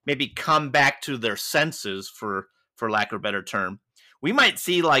maybe come back to their senses, for lack of a better term, we might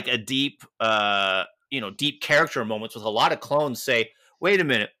see a deep character moments with a lot of clones say, wait a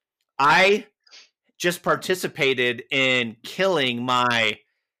minute, I just participated in killing my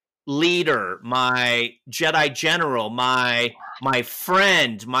leader, my Jedi general, my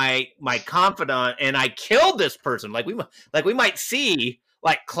friend, my confidant, and I killed this person. We might see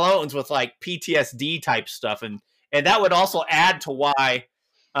clones with PTSD type stuff, and that would also add to why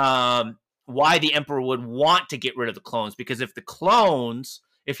the Emperor would want to get rid of the clones, because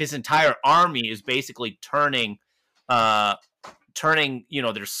if his entire army is basically turning their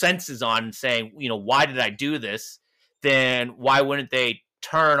senses on and saying, why did I do this? Then why wouldn't they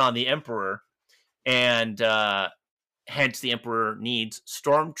turn on the Emperor? And hence the Emperor needs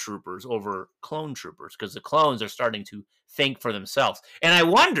stormtroopers over clone troopers, because the clones are starting to think for themselves. And I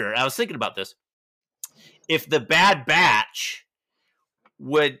was thinking about this, if the Bad Batch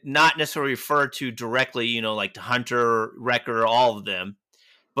would not necessarily refer to directly, like Hunter, Wrecker, all of them,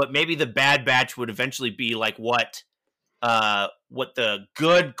 but maybe the Bad Batch would eventually be what the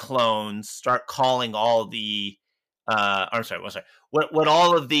good clones start calling all the what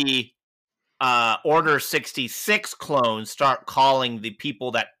all of the Order 66 clones start calling the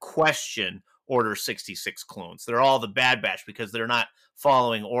people that question Order 66 clones. They're all the Bad Batch because they're not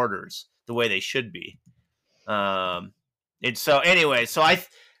following orders the way they should be. And so anyway, so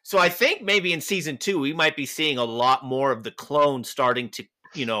I think maybe in season 2 we might be seeing a lot more of the clones starting to,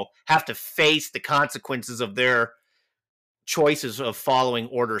 have to face the consequences of their choices of following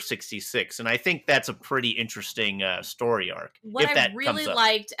Order 66, and I think that's a pretty interesting story arc. What I really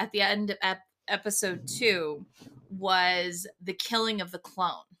liked at the end of episode 2 was the killing of the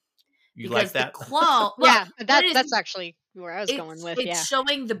clone. You like that? The clone, well, that's actually where I was going with. It's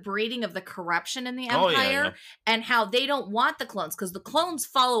showing the breeding of the corruption in the Empire and how they don't want the clones because the clones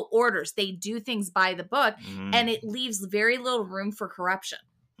follow orders. They do things by the book, and it leaves very little room for corruption.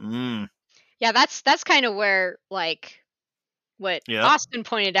 Yeah, that's kind of where, like, what Austin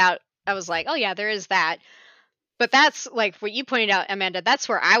pointed out. I was like, oh yeah, there is that. But that's like what you pointed out, Amanda. That's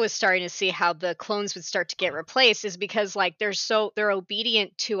where I was starting to see how the clones would start to get replaced, is because like they're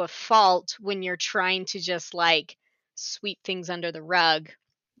obedient to a fault when you're trying to just like sweep things under the rug,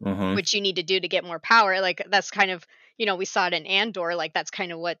 which you need to do to get more power. Like that's kind of, we saw it in Andor. Like that's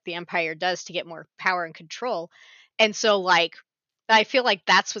kind of what the Empire does to get more power and control. And so like I feel like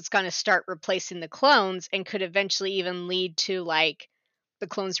that's what's going to start replacing the clones and could eventually even lead to like the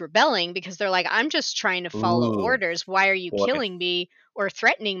clones rebelling, because they're like, I'm just trying to follow orders. Why are you killing me or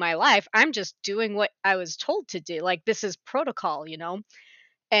threatening my life? I'm just doing what I was told to do. Like, this is protocol,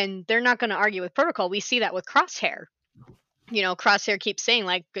 and they're not going to argue with protocol. We see that with Crosshair. Crosshair keeps saying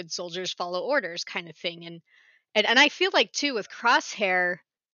like, good soldiers follow orders kind of thing. And I feel like too with Crosshair,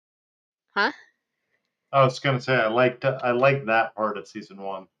 I was going to say, I liked that part of season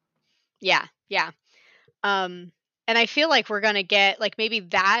 1. Yeah. And I feel like we're going to get, like, maybe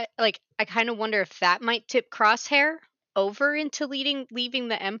that, like, I kind of wonder if that might tip Crosshair over into leaving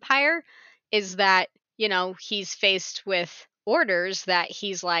the Empire, is that, he's faced with orders that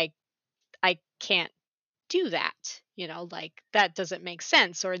he's like, I can't do that, like, that doesn't make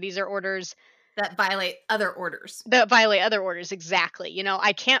sense, or these are orders that violate other orders. Exactly.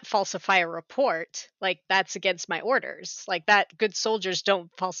 I can't falsify a report. Like, that's against my orders. Like, that good soldiers don't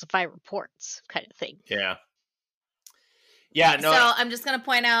falsify reports kind of thing. Yeah, no. So I'm just going to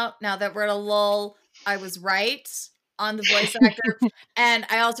point out now that we're at a lull, I was right on the voice actor. And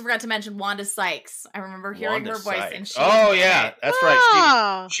I also forgot to mention Wanda Sykes. I remember hearing her voice. And that's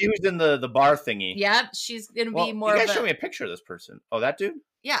right. She was in the bar thingy. Yep, she's going to be more you guys show me a picture of this person. Oh, that dude?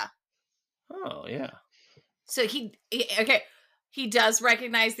 Yeah. Oh, yeah. So he does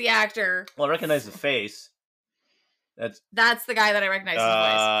recognize the actor. Well, I recognize the face. That's the guy that I recognize his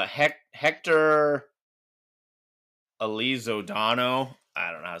voice. Hector Elizondo.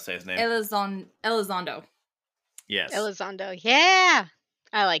 I don't know how to say his name. Elizondo. Yes. Elizondo. Yeah.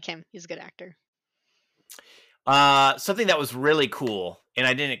 I like him. He's a good actor. Something that was really cool, and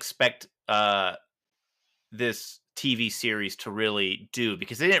I didn't expect this TV series to really do,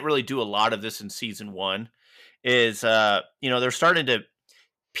 because they didn't really do a lot of this in season 1, is they're starting to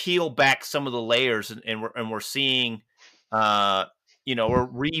peel back some of the layers, and we're seeing we're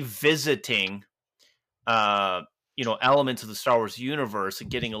revisiting elements of the Star Wars universe and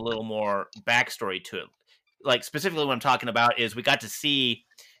getting a little more backstory to it. Like, specifically what I'm talking about is we got to see,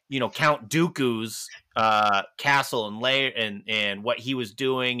 Count Dooku's castle and lair and what he was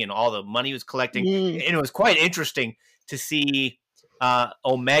doing and all the money he was collecting. And it was quite interesting to see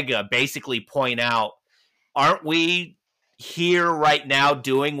Omega basically point out, aren't we here right now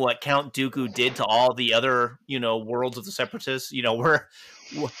doing what Count Dooku did to all the other, worlds of the Separatists?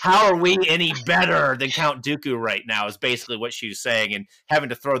 How are we any better than Count Dooku right now, is basically what she was saying, and having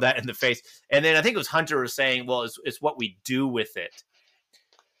to throw that in the face. And then I think it was Hunter was saying, well, it's what we do with it.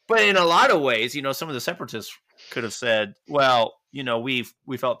 But in a lot of ways, some of the Separatists could have said, well, we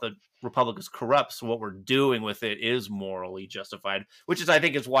felt the Republic is corrupt, so what we're doing with it is morally justified, which is, I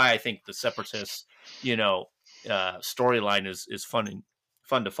think, is why I think the Separatists, storyline is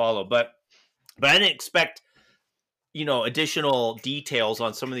fun to follow. But I didn't expect, additional details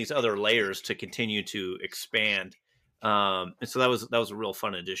on some of these other layers to continue to expand. And so that was a real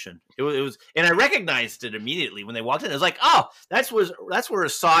fun addition. It was, and I recognized it immediately when they walked in. It was like, oh, that's where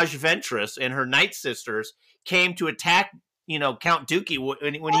Asajj Ventress and her Night Sisters came to attack, Count Dooku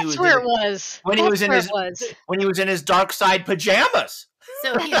when he was where it was. When he was in his dark side pajamas.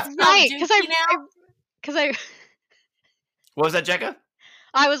 So he's right, because I what was that, Jekka?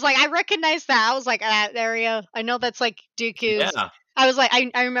 I was like, I recognize that. I was like, that area. I know that's like Dooku's. Yeah. I was like,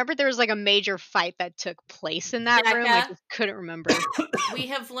 I remember there was like a major fight that took place in that room. I just couldn't remember. We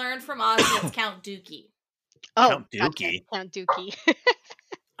have learned from Ozzy it's Count Dookie. Oh, Count Dookie. Count Dookie.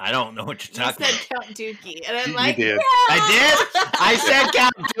 I don't know what you're talking about. You said Count Dookie, and I'm like, you did. Yeah. I did. I said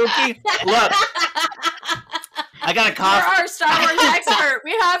Count Dookie. Look, I got a cough. You're our Star Wars expert.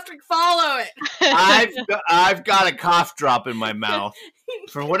 We have to follow it. I've got a cough drop in my mouth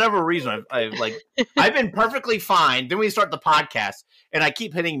for whatever reason. I've been perfectly fine. Then we start the podcast, and I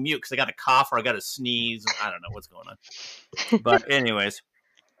keep hitting mute because I got a cough or I got a sneeze. I don't know what's going on. But anyways,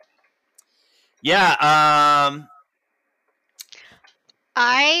 yeah.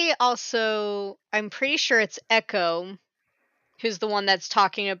 I'm pretty sure it's Echo, who's the one that's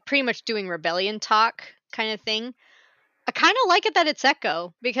talking, pretty much doing rebellion talk kind of thing. I kind of like it that it's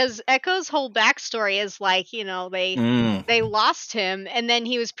Echo, because Echo's whole backstory is like, they lost him, and then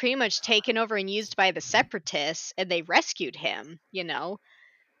he was pretty much taken over and used by the Separatists, and they rescued him,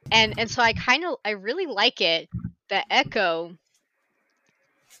 and so I really like it that Echo,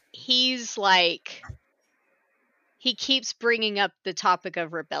 he's like, he keeps bringing up the topic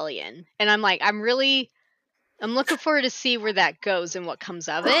of rebellion, and I'm looking forward to see where that goes and what comes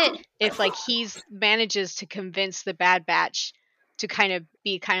of it. If he's manages to convince the Bad Batch to kind of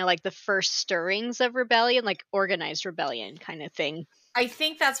be like the first stirrings of rebellion, like organized rebellion kind of thing. I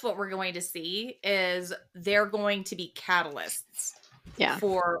think that's what we're going to see, is they're going to be catalysts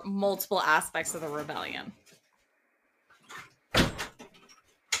for multiple aspects of the rebellion.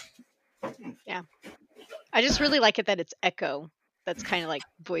 Yeah. I just really like it that it's Echo that's kind of like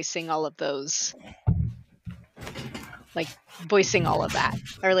voicing all of those. Like voicing all of that.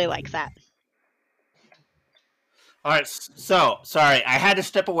 I really like that. All right, so sorry, I had to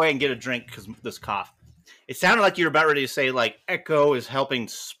step away and get a drink because this cough. It sounded like you were about ready to say like Echo is helping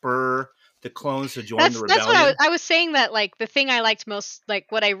spur the clones to join the rebellion. That's what I was saying, that like the thing I liked most, like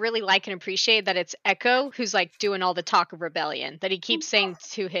what I really like and appreciate, that it's Echo who's like doing all the talk of rebellion. That he keeps saying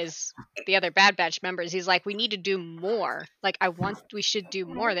to the other Bad Batch members, he's like, we need to do more. Like we should do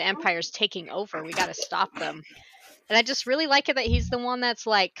more. The Empire's taking over. We got to stop them. And I just really like it that he's the one that's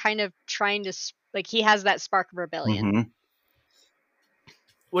like kind of trying to, like, he has that spark of rebellion. Mm-hmm.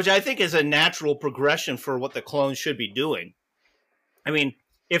 Which I think is a natural progression for what the clones should be doing. I mean,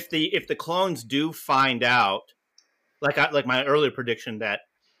 if the clones do find out, like my earlier prediction, that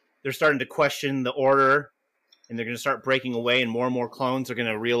they're starting to question the order and they're going to start breaking away, and more clones are going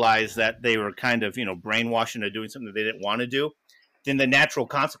to realize that they were kind of, brainwashed into doing something that they didn't want to do, then the natural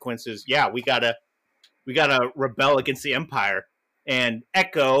consequence is, we gotta rebel against the Empire. And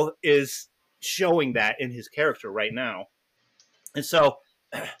Echo is showing that in his character right now. And so,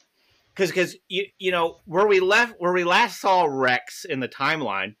 because where we last saw Rex in the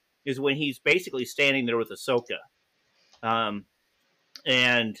timeline is when he's basically standing there with Ahsoka.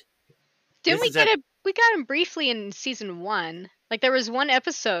 And didn't we got him briefly in season 1? Like there was one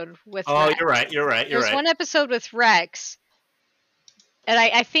episode with Rex. You're right. There was one episode with Rex. And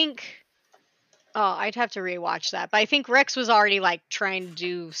I think, I'd have to rewatch that. But I think Rex was already like trying to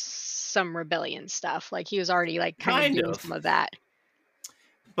do some rebellion stuff. Like he was already like kind of doing some of that.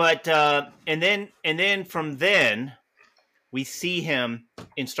 But and then from then we see him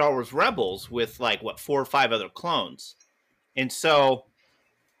in Star Wars Rebels with 4 or 5 other clones. And so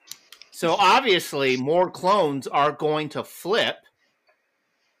obviously more clones are going to flip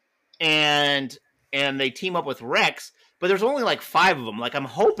and they team up with Rex, but there's only 5 of them. Like I'm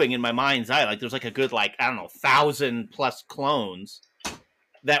hoping in my mind's eye, there's a good 1,000+ clones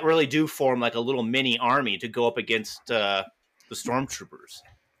that really do form a little mini army to go up against the stormtroopers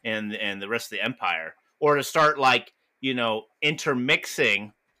and the rest of the Empire, or to start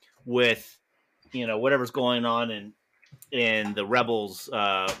intermixing with whatever's going on in the Rebels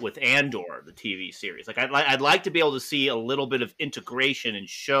with Andor, the TV series. I'd like to be able to see a little bit of integration and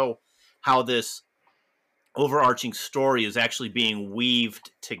show how this overarching story is actually being weaved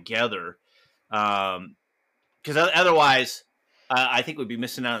together. Because otherwise, I think we'd be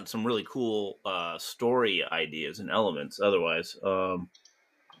missing out on some really cool story ideas and elements. Otherwise,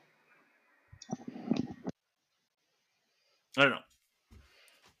 I don't know.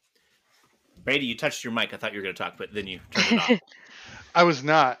 Brady, you touched your mic. I thought you were going to talk, but then you turned it off. I was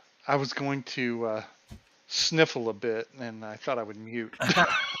not. I was going to sniffle a bit, and I thought I would mute.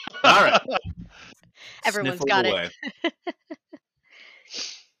 All right. Everyone's got it.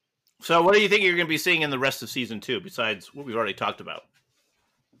 So what do you think you're going to be seeing in the rest of season 2, besides what we've already talked about?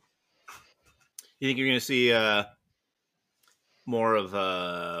 You think you're going to see more of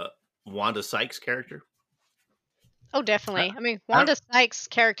Wanda Sykes' character? Oh, definitely. I mean, Wanda Sykes'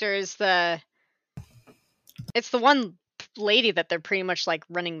 character is it's the one lady that they're pretty much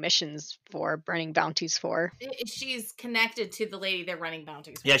running missions for, running bounties for. She's connected to the lady they're running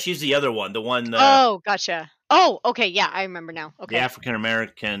bounties for. Yeah, she's the other one. The one. Oh, gotcha. Oh, okay. Yeah, I remember now. Okay. The African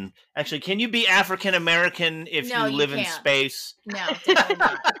American. Actually, can you be African American if you live in space? No, definitely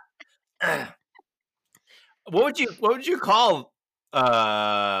not. What would you call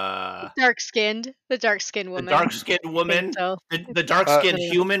the dark skinned woman? The dark skinned woman. So. The dark skinned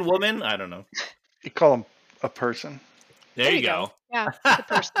human woman. I don't know. You call him a person. There you go. Yeah, the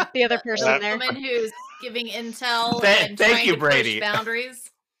person, the other person there. The woman who's giving intel and trying to push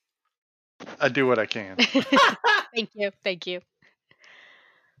boundaries. I do what I can. Thank you.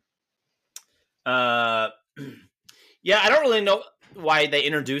 Yeah, I don't really know why they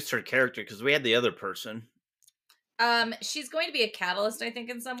introduced her character because we had the other person. She's going to be a catalyst, I think,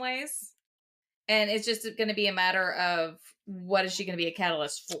 in some ways. And it's just going to be a matter of what is she going to be a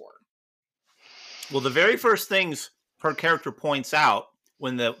catalyst for? Well, the very first things her character points out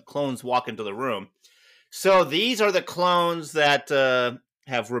when the clones walk into the room. So these are the clones that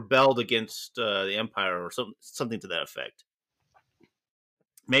have rebelled against the Empire or something to that effect.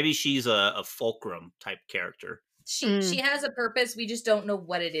 Maybe she's a fulcrum type character. She has a purpose. We just don't know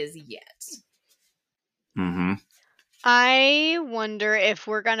what it is yet. Mm-hmm. I wonder if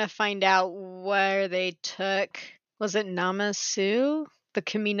we're going to find out where they took, was it Nama Su, the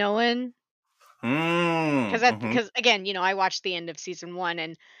Kaminoan? Because again, you know, I watched the end of season 1,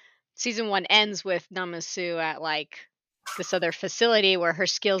 and season 1 ends with Nama Su at like this other facility where her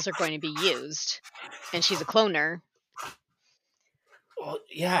skills are going to be used, and she's a cloner. Well,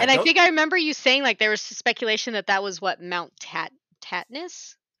 yeah, and I think I remember you saying like there was speculation that was what Mount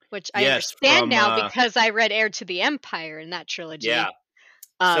Tatnus, which I understand now because I read Heir to the Empire in that trilogy. Yeah.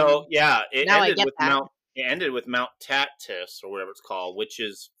 It ended with Mount Tatnus or whatever it's called, which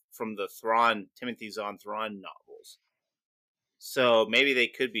is from the Timothy Zahn Thrawn novels. So maybe they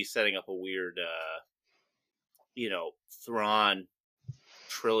could be setting up a weird, Thrawn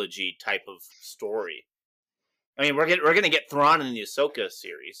trilogy type of story. I mean, we're going to get Thrawn in the Ahsoka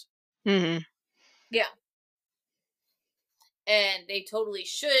series. Mm-hmm. Yeah. And they totally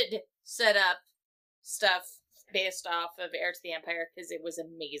should set up stuff based off of Heir to the Empire because it was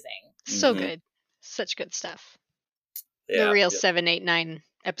amazing. So good. Such good stuff. Yeah, the real 789,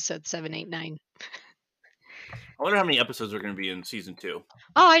 episode 789. I wonder how many episodes are going to be in season 2.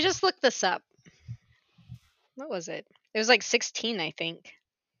 Oh, I just looked this up. What was it? It was like 16, I think.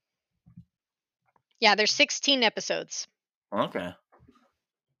 Yeah, there's 16 episodes. Okay.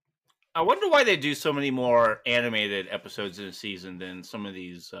 I wonder why they do so many more animated episodes in a season than some of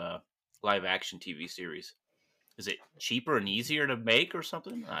these live-action TV series. Is it cheaper and easier to make or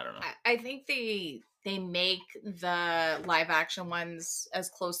something? I don't know. I think they make the live-action ones as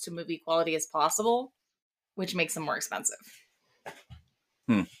close to movie quality as possible, which makes them more expensive.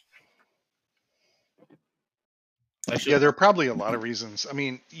 Yeah, there are probably a lot of reasons. I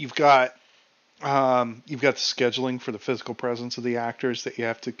mean, you've got the scheduling for the physical presence of the actors that you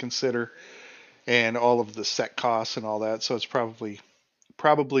have to consider, and all of the set costs and all that. So it's probably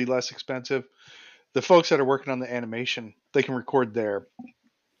less expensive. The folks that are working on the animation, they can record their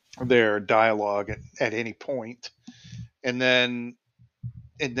dialogue at any point, and then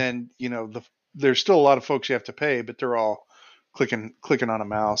there's still a lot of folks you have to pay, but they're all clicking on a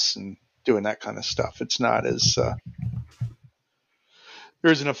mouse and doing that kind of stuff. It's not as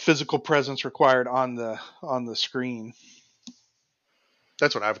there isn't a physical presence required on the screen.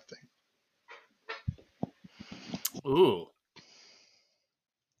 That's what I would think. Ooh.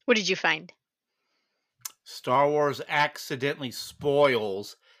 What did you find? Star Wars accidentally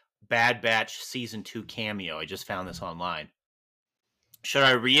spoils Bad Batch Season 2 cameo. I just found this online. Should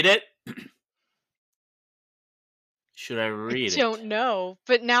I read it? Should I read it? I don't know,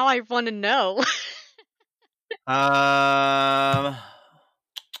 but now I want to know. All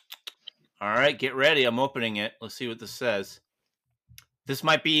right, get ready. I'm opening it. Let's see what this says. This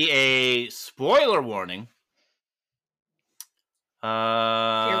might be a spoiler warning.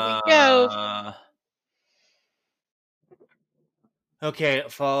 Here we go. Okay,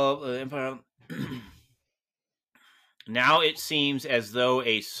 follow the Empire. Now it seems as though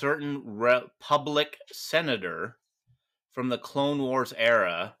a certain Republic senator from the Clone Wars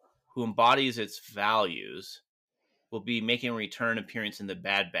era, who embodies its values, will be making a return appearance in the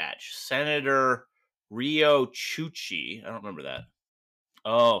Bad Batch. Senator Rio Chuchi. I don't remember that.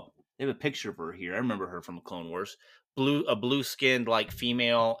 Oh, they have a picture of her here. I remember her from the Clone Wars. A blue-skinned, like,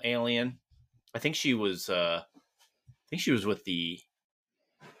 female alien. I think she was with the...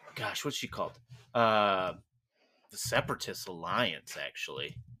 Gosh, what's she called? The Separatist Alliance,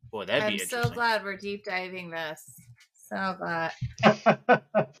 actually. Boy, that'd be interesting. I'm so glad we're deep diving this. So glad.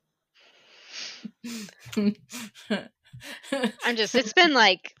 It's been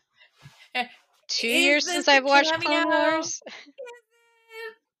like 2 years since I've watched Clone Wars.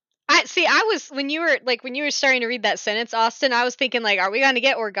 I was when you were starting to read that sentence, Austin, I was thinking like, are we gonna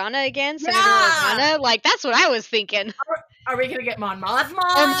get Organa again? Senator Organa? Like that's what I was thinking. Are we gonna get Mon Mothma?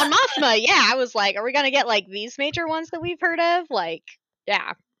 Or Mon Mothma, yeah. I was like, are we gonna get like these major ones that we've heard of? Like,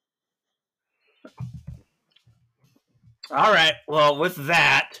 yeah. All right. Well, with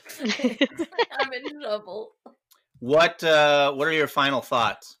that, I'm in trouble. What are your final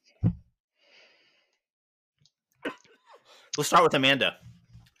thoughts? We'll start with Amanda.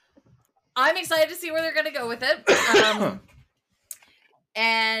 I'm excited to see where they're going to go with it.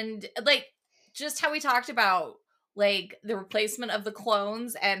 And like just how we talked about like the replacement of the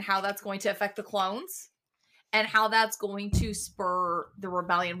clones and how that's going to affect the clones and how that's going to spur the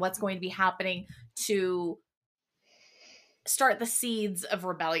rebellion, what's going to be happening to start the seeds of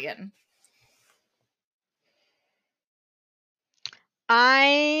rebellion.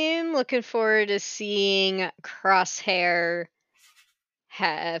 I'm looking forward to seeing Crosshair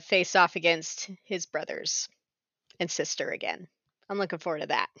face off against his brothers and sister again. I'm looking forward to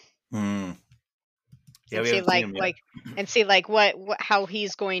that. Yeah, and see what how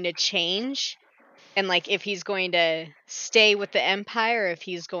he's going to change, and like if he's going to stay with the Empire, if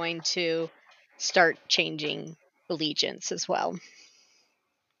he's going to start changing allegiance as well.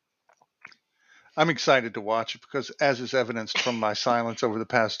 I'm excited to watch it because, as is evidenced from my silence over the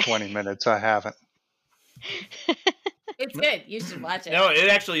past 20 minutes, I haven't. It's good. You should watch it. No, it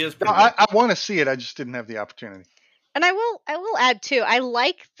actually is. I want to see it. I just didn't have the opportunity. And I will add too. I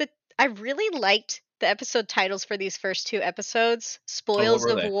really liked the episode titles for these first 2 episodes: "Spoils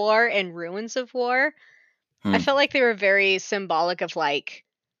of War" and "Ruins of War." I felt like they were very symbolic of like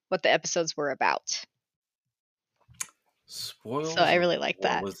what the episodes were about. Spoils. So I really liked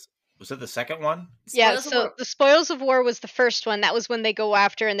that. Was it the second one? Yeah, so the Spoils of War was the first one. That was when they go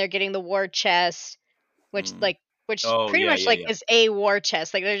after and they're getting the war chest, which pretty much is a war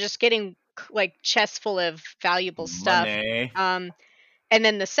chest. Like they're just getting like chests full of valuable stuff. Money. And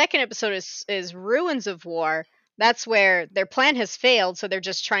then the second episode is Ruins of War. That's where their plan has failed, so they're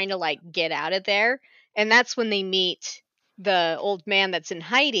just trying to like get out of there. And that's when they meet the old man that's in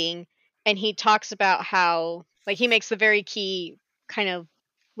hiding, and he talks about how like he makes the very key kind of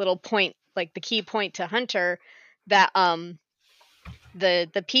little point, like the key point to Hunter, that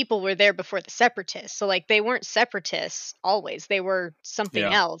the people were there before the Separatists. So like they weren't Separatists always. They were something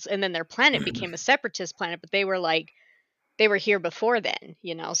else. And then their planet became a Separatist planet, but they were here before then,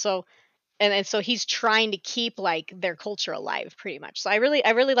 you know. So and so he's trying to keep like their culture alive pretty much. So I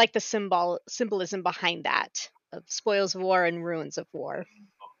really like the symbolism behind that of Spoils of War and Ruins of War.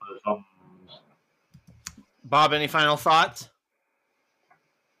 Bob, any final thoughts?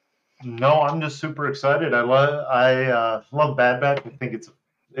 No, I'm just super excited. I love Bad Batch. I think it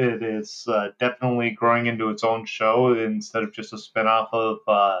is definitely growing into its own show instead of just a spinoff of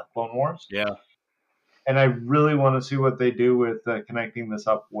Clone Wars. Yeah. And I really want to see what they do with connecting this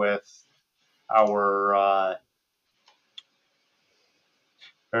up with or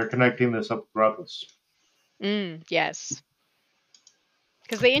connecting this up with Rebels. Yes.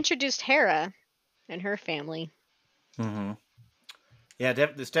 Because they introduced Hera and her family. Mm-hmm. Yeah,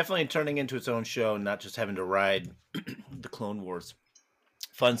 it's definitely turning into its own show, not just having to ride the Clone Wars.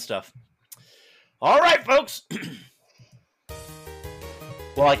 Fun stuff. All right, folks.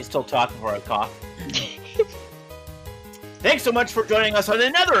 Well, I can still talk before I cough. Thanks so much for joining us on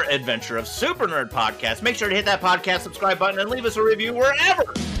another adventure of Super Nerd Podcast. Make sure to hit that podcast subscribe button and leave us a review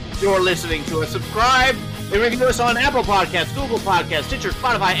wherever you're listening to us. Subscribe and review us on Apple Podcasts, Google Podcasts, Stitcher,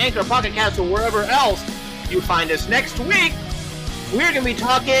 Spotify, Anchor, Pocket Casts, or wherever else you find us. Next week, we're going to be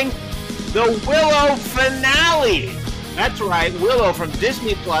talking the Willow finale. That's right, Willow from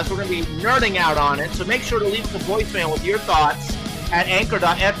Disney Plus. We're going to be nerding out on it, so make sure to leave us a voicemail with your thoughts at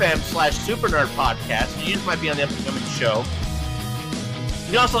anchor.fm/supernerdpodcast. You just might be on the upcoming show. You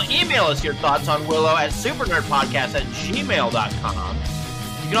can also email us your thoughts on Willow at supernerdpodcast@gmail.com.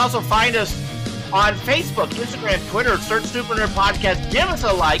 You can also find us on Facebook, Instagram, Twitter. Search Super Nerd Podcast. Give us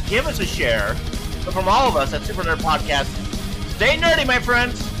a like, give us a share. But from all of us at Super Nerd Podcast, stay nerdy, my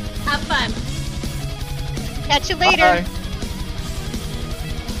friends. Have fun. Catch you later. Bye.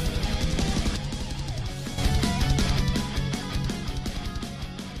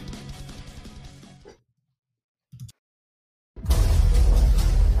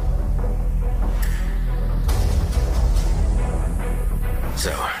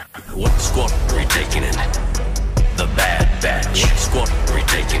 So, what squad are we taking in? The Bad Batch. What squad are we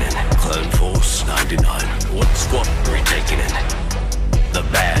taking in? Clone Force 99. What squad are we taking in? The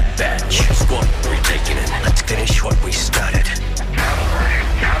Bad Batch. What squad are we taking in? Let's finish what we started. Cavalry,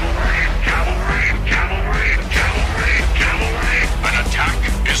 cavalry, cavalry, cavalry, cavalry, cavalry. An attack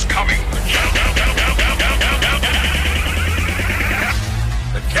is coming.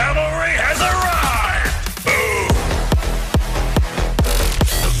 The cavalry has arrived. Boom.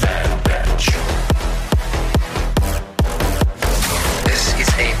 This is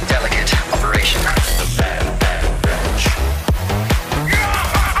a delicate operation. The Bad Batch.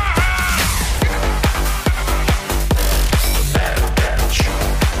 The Bad Batch.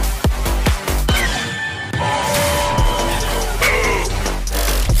 Boom.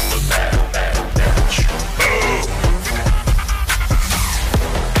 The Bad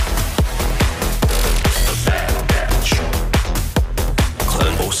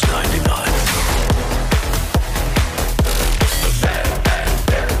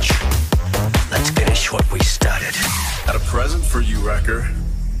Wrecker.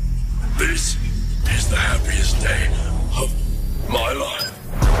 This is the happiest day of my life.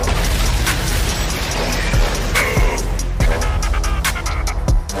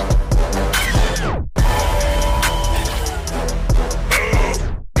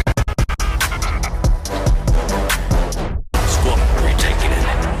 Squad retaking it.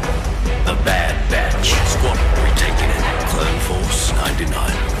 The Bad Batch. Squad retaking it. Clone Force 99.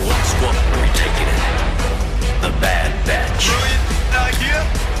 What squad retaking it? The Bad Batch. Brilliant idea.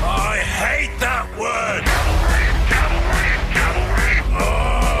 I hate that word.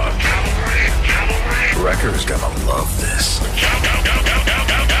 Wrecker's gonna love this.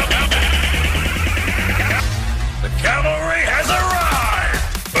 The cavalry has arrived.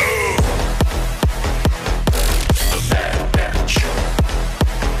 Boom. The Bad Batch.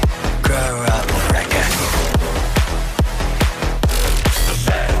 Grow up, Wrecker. The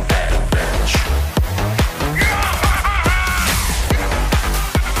Bad Batch.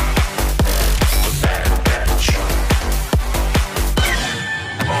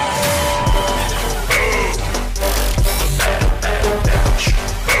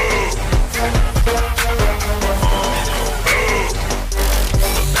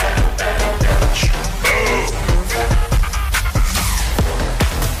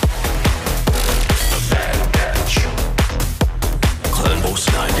 The Bad Batch. Clone Force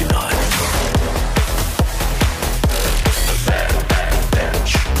 99. The Bad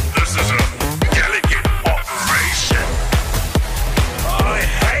Batch. This is a delicate operation. I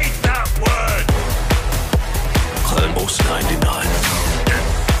hate that word. Clone Force 99.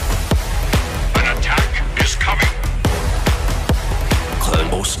 An attack is coming. Clone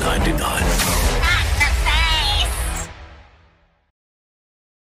Force 99.